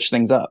let's switch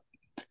things up.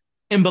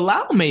 And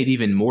Bilal made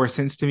even more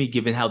sense to me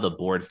given how the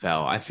board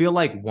fell. I feel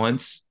like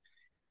once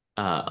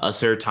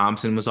Sir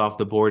Thompson was off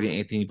the board and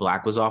Anthony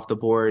Black was off the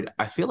board,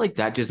 I feel like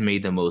that just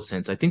made the most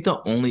sense. I think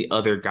the only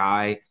other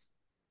guy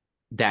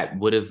that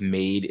would have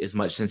made as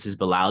much sense as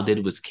Bilal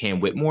did was Cam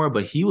Whitmore,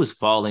 but he was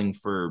falling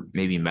for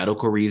maybe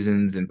medical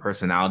reasons and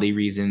personality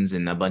reasons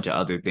and a bunch of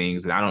other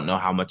things. And I don't know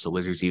how much the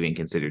Wizards even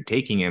considered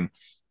taking him.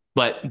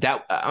 But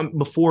that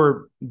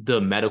before the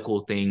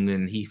medical thing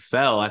and he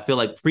fell, I feel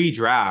like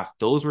pre-draft,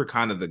 those were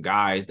kind of the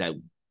guys that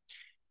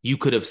you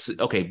could have.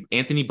 Okay,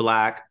 Anthony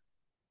Black,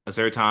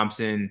 Azir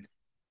Thompson,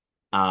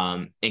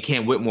 and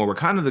Cam Whitmore were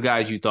kind of the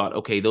guys you thought,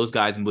 okay, those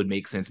guys would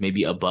make sense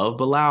maybe above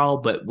Bilal.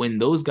 But when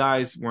those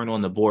guys weren't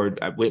on the board,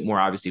 Whitmore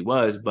obviously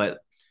was, but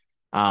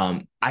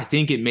I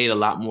think it made a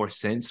lot more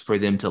sense for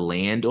them to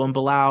land on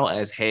Bilal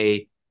as,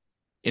 hey,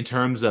 in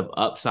terms of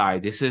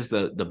upside, this is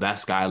the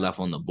best guy left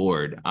on the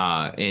board.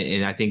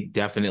 And I think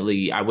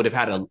definitely I would have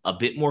had a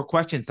bit more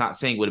questions, not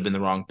saying it would have been the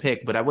wrong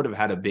pick, but I would have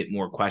had a bit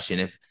more question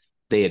if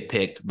they had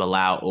picked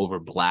Bilal over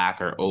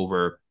Black or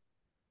over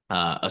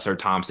Sir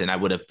Thompson. I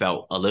would have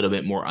felt a little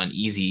bit more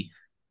uneasy.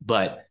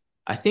 But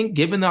I think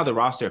given how the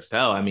roster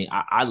fell, I mean,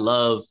 I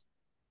love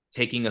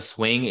taking a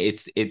swing.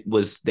 It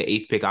was the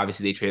eighth pick.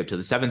 Obviously, they traded up to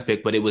the seventh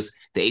pick, but it was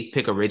the eighth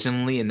pick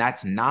originally, and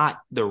that's not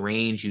the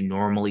range you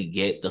normally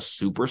get the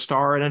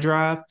superstar in a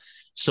draft.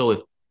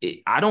 So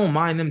I don't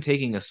mind them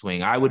taking a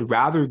swing. I would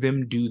rather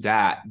them do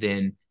that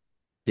than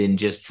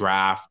just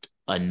draft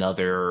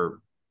another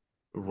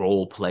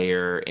role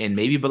player and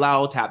maybe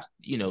Bilal taps,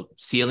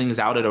 ceilings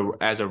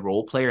out as a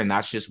role player, and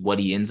that's just what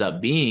he ends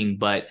up being.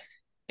 But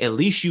at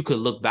least you could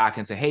look back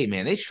and say, hey,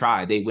 man, they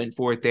tried. They went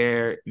for it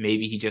there.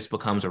 Maybe he just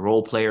becomes a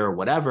role player or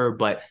whatever,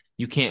 but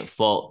you can't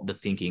fault the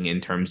thinking in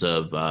terms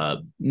of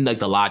like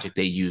the logic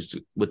they used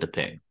with the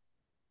pick.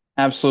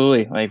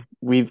 Absolutely. Like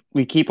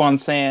we keep on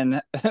saying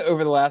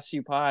over the last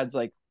few pods,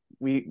 like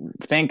we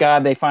thank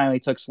God they finally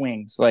took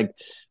swings. Like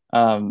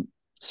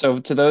so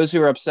to those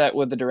who are upset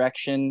with the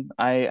direction,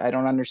 I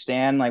don't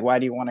understand. Like why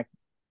do you want to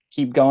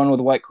keep going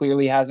with what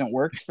clearly hasn't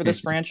worked for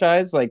this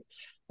franchise? Like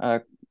uh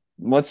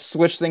let's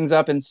switch things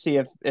up and see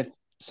if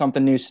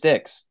something new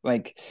sticks.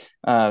 Like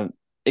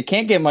it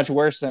can't get much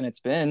worse than it's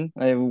been.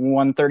 They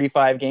won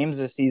 35 games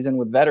this season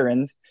with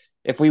veterans.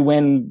 If we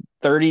win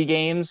 30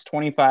 games,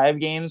 25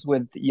 games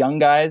with young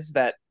guys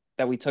that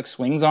we took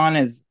swings on,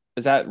 is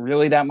that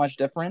really that much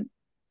different?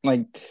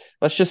 Like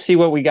let's just see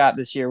what we got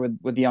this year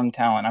with young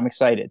talent. I'm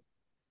excited.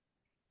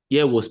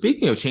 Yeah, well,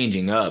 speaking of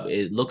changing up,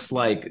 it looks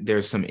like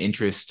there's some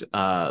interest,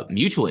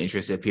 mutual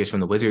interest, it appears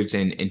from the Wizards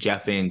and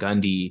Jeff Van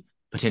Gundy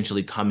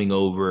potentially coming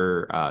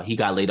over. He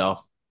got laid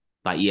off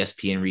by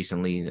ESPN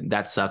recently.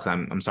 That sucks.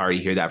 I'm sorry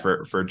to hear that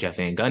for Jeff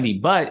Van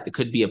Gundy, but it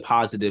could be a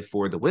positive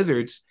for the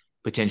Wizards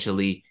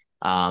potentially.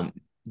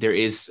 There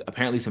is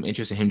apparently some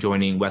interest in him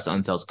joining Wes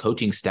Unsell's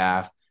coaching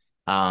staff.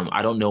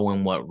 I don't know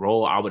in what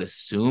role. I would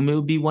assume it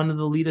would be one of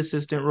the lead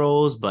assistant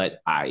roles, but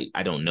I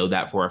don't know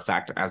that for a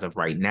fact as of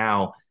right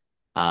now.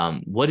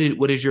 What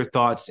is your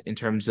thoughts in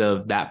terms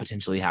of that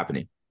potentially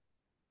happening?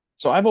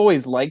 So I've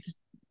always liked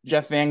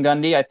Jeff Van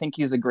Gundy. I think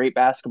he's a great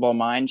basketball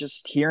mind.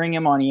 Just hearing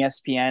him on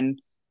ESPN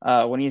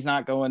when he's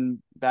not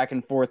going back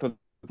and forth with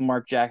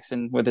Mark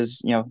Jackson with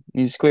his,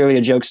 he's clearly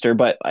a jokester,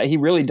 but he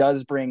really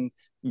does bring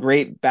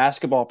great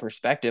basketball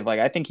perspective. Like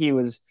I think he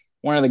was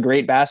one of the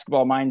great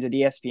basketball minds at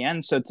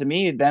ESPN. So to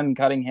me, them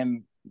cutting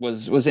him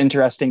was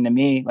interesting to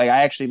me. Like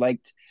I actually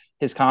liked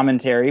his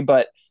commentary,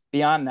 but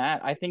beyond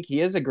that, I think he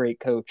is a great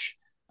coach.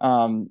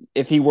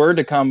 If he were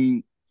to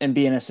come and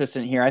be an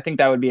assistant here, I think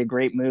that would be a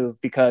great move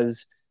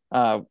because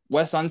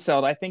Wes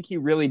Unseld, I think he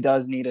really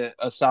does need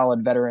a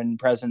solid veteran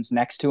presence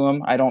next to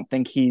him. I don't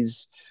think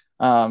he's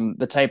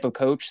the type of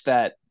coach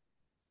that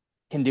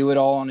can do it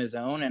all on his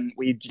own. And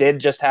we did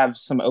just have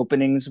some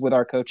openings with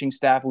our coaching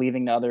staff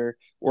leaving to other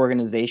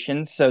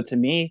organizations. So to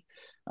me,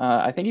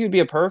 I think he would be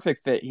a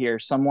perfect fit here.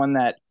 Someone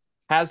that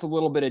has a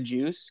little bit of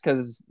juice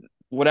because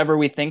whatever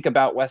we think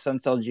about Wes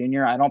Unseld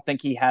Jr., I don't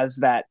think he has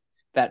that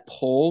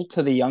pull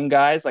to the young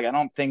guys. Like I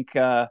don't think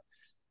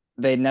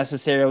they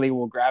necessarily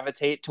will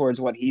gravitate towards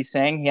what he's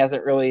saying. He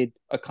hasn't really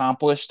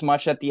accomplished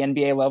much at the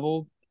NBA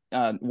level,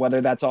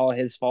 whether that's all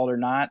his fault or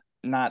not.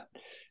 Not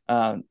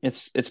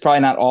it's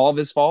probably not all of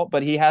his fault,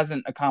 but he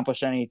hasn't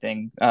accomplished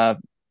anything.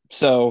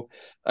 So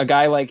a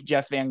guy like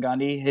Jeff Van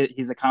Gundy,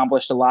 he's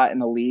accomplished a lot in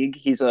the league.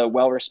 He's a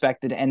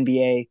well-respected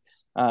NBA,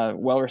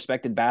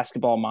 well-respected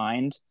basketball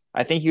mind.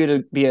 I think he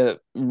would be a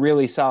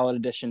really solid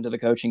addition to the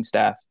coaching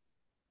staff.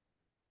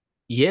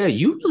 Yeah,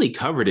 you really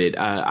covered it.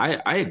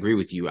 I agree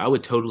with you. I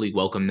would totally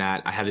welcome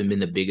that. I haven't been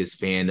the biggest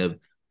fan of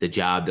the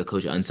job that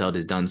Coach Unseld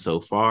has done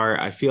so far.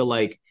 I feel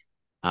like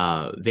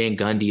Van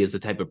Gundy is the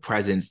type of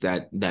presence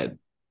that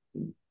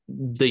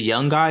the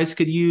young guys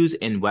could use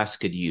and West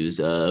could use,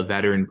 a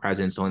veteran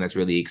presence, someone that's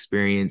really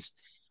experienced.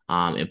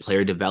 and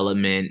player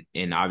development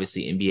and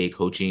obviously NBA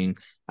coaching.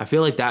 I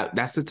feel like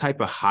that's the type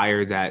of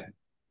hire that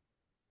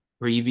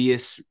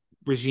previous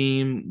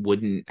regime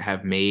wouldn't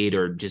have made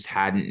or just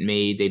hadn't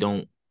made. They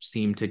don't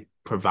seem to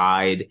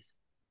provide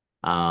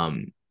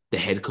the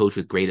head coach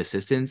with great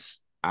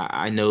assistance.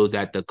 I know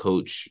that the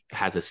coach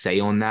has a say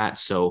on that.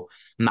 So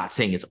I'm not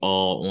saying it's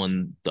all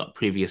on the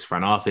previous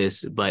front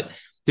office, but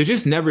there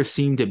just never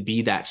seemed to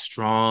be that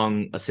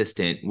strong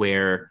assistant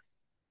where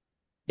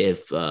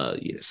if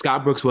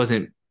Scott Brooks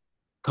wasn't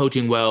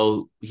coaching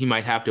well, he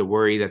might have to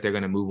worry that they're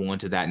going to move on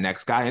to that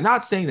next guy. And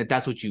not saying that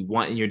that's what you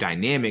want in your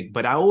dynamic,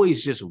 but I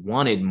always just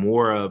wanted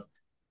more of,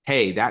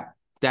 hey,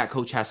 that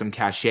coach has some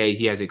cachet,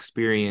 he has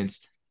experience,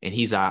 and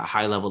he's a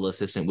high level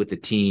assistant with the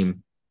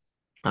team.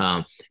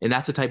 And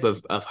that's the type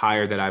of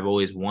hire that I've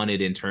always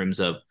wanted in terms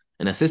of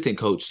an assistant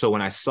coach. So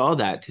when I saw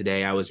that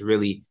today, I was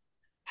really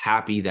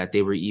happy that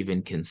they were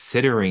even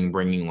considering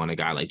bringing on a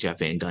guy like Jeff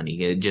Van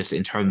Gundy, just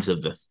in terms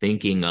of the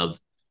thinking of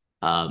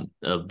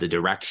the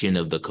direction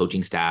of the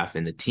coaching staff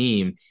and the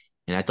team.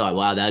 And I thought,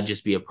 wow, that'd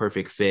just be a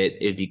perfect fit.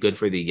 It'd be good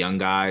for the young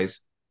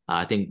guys.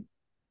 I think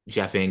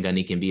Jeff Van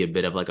Gundy can be a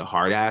bit of like a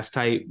hard ass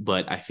type,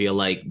 but I feel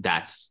like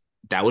that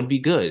would be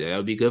good. That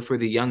would be good for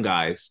the young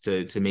guys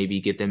to maybe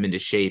get them into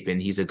shape.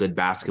 And he's a good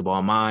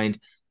basketball mind.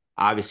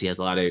 Obviously has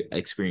a lot of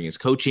experience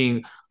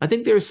coaching. I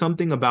think there's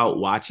something about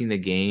watching the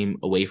game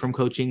away from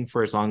coaching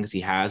for as long as he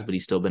has, but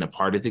he's still been a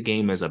part of the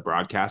game as a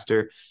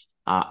broadcaster.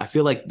 I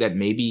feel like that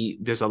maybe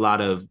there's a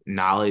lot of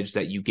knowledge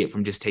that you get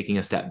from just taking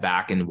a step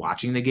back and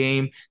watching the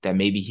game that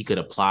maybe he could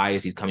apply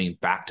as he's coming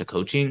back to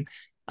coaching.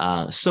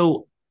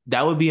 So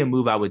that would be a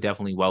move I would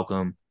definitely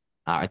welcome.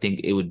 I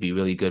think it would be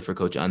really good for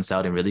Coach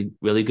Unseld and really,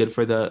 really good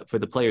for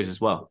the players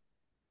as well.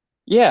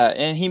 Yeah,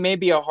 and he may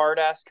be a hard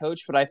ass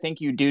coach, but I think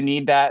you do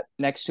need that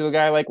next to a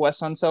guy like Wes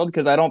Unseld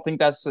because I don't think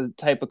that's the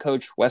type of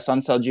coach Wes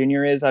Unseld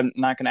Jr. is. I'm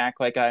not going to act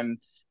like I'm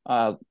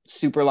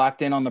super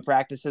locked in on the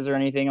practices or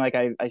anything. Like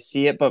I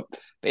see it, but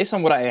based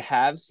on what I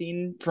have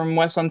seen from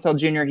Wes Unseld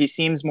Jr., he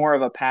seems more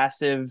of a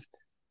passive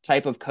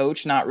type of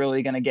coach, not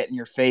really going to get in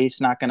your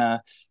face, not going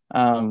to,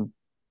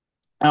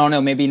 I don't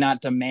know, maybe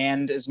not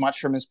demand as much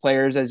from his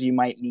players as you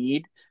might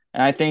need.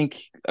 And I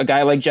think a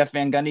guy like Jeff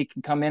Van Gundy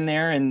can come in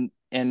there and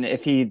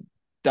if he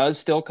does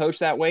still coach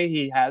that way,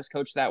 he has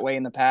coached that way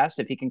in the past.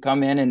 If he can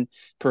come in and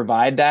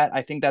provide that,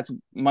 I think that's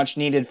much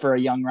needed for a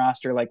young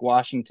roster like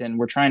Washington.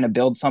 We're trying to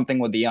build something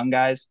with the young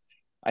guys.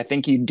 I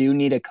think you do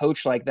need a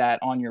coach like that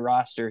on your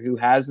roster who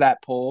has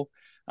that pull,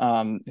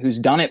 who's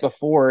done it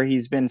before.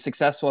 He's been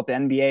successful at the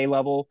NBA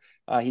level.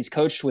 He's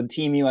coached with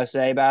Team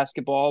USA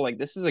basketball. Like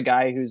this is a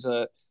guy who's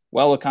a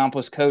well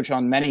accomplished coach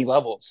on many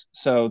levels.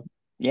 So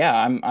yeah,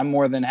 I'm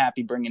more than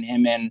happy bringing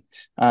him in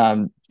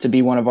to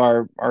be one of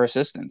our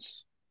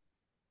assistants.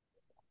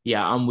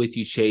 Yeah, I'm with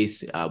you,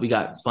 Chase. We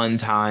got fun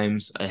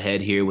times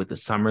ahead here with the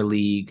summer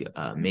league.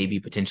 Maybe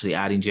potentially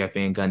adding Jeff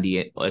Van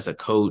Gundy as a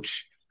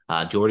coach.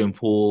 Jordan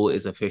Poole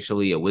is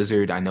officially a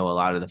Wizard. I know a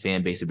lot of the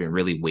fan base have been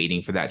really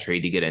waiting for that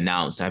trade to get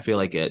announced. I feel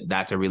like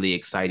that's a really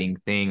exciting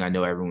thing. I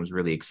know everyone's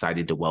really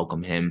excited to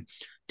welcome him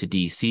to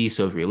DC.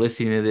 So if you're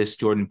listening to this,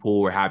 Jordan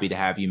Poole, we're happy to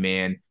have you,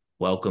 man.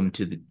 Welcome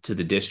to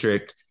the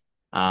district.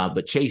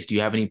 But Chase, do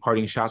you have any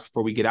parting shots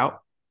before we get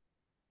out?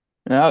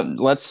 Yeah,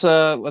 let's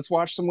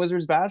watch some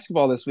Wizards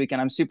basketball this weekend.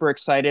 I'm super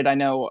excited. I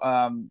know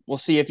we'll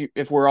see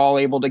if we're all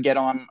able to get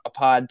on a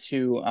pod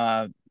to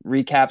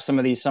recap some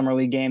of these summer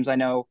league games. I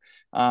know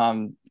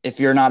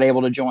if you're not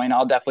able to join,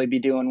 I'll definitely be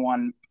doing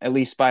one at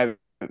least by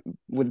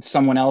with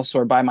someone else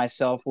or by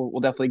myself.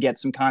 We'll definitely get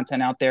some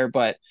content out there.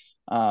 But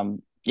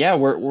yeah,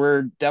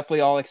 we're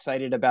definitely all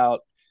excited about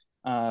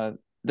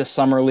the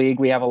summer league.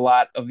 We have a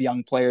lot of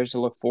young players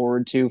to look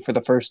forward to for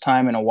the first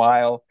time in a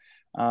while.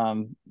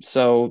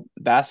 So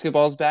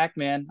basketball's back,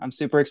 man. I'm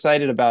super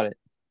excited about it.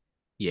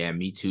 Yeah,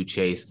 me too,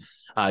 Chase.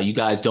 You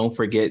guys don't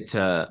forget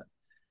to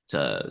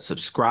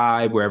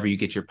subscribe wherever you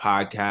get your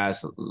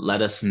podcasts.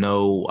 Let us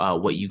know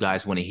what you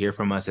guys want to hear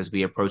from us as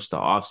we approach the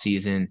off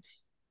season.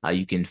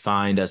 You can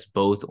find us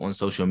both on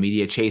social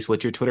media. Chase,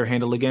 what's your Twitter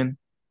handle again?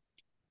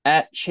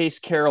 At Chase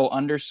Carroll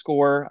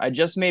 _ I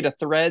just made a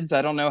threads.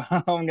 I don't know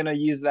how I'm gonna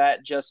use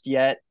that just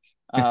yet.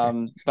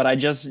 But I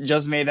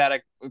just made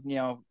that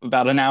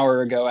about an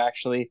hour ago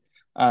actually.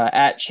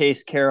 At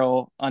Chase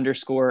Carroll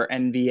 _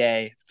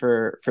 NBA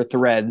for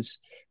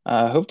threads.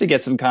 Hope to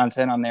get some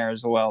content on there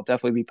as well.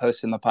 Definitely be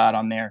posting the pod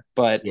on there.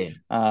 But Yeah,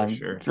 for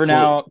sure. for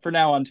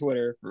now on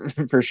Twitter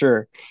for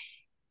sure.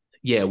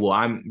 Yeah, well,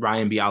 I'm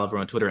Ryan B. Oliver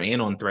on Twitter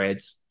and on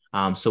Threads.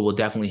 So we'll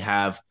definitely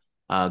have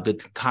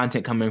good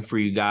content coming for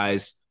you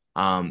guys.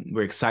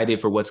 We're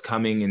excited for what's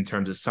coming in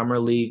terms of summer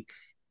league,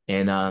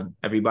 and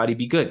everybody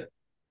be good.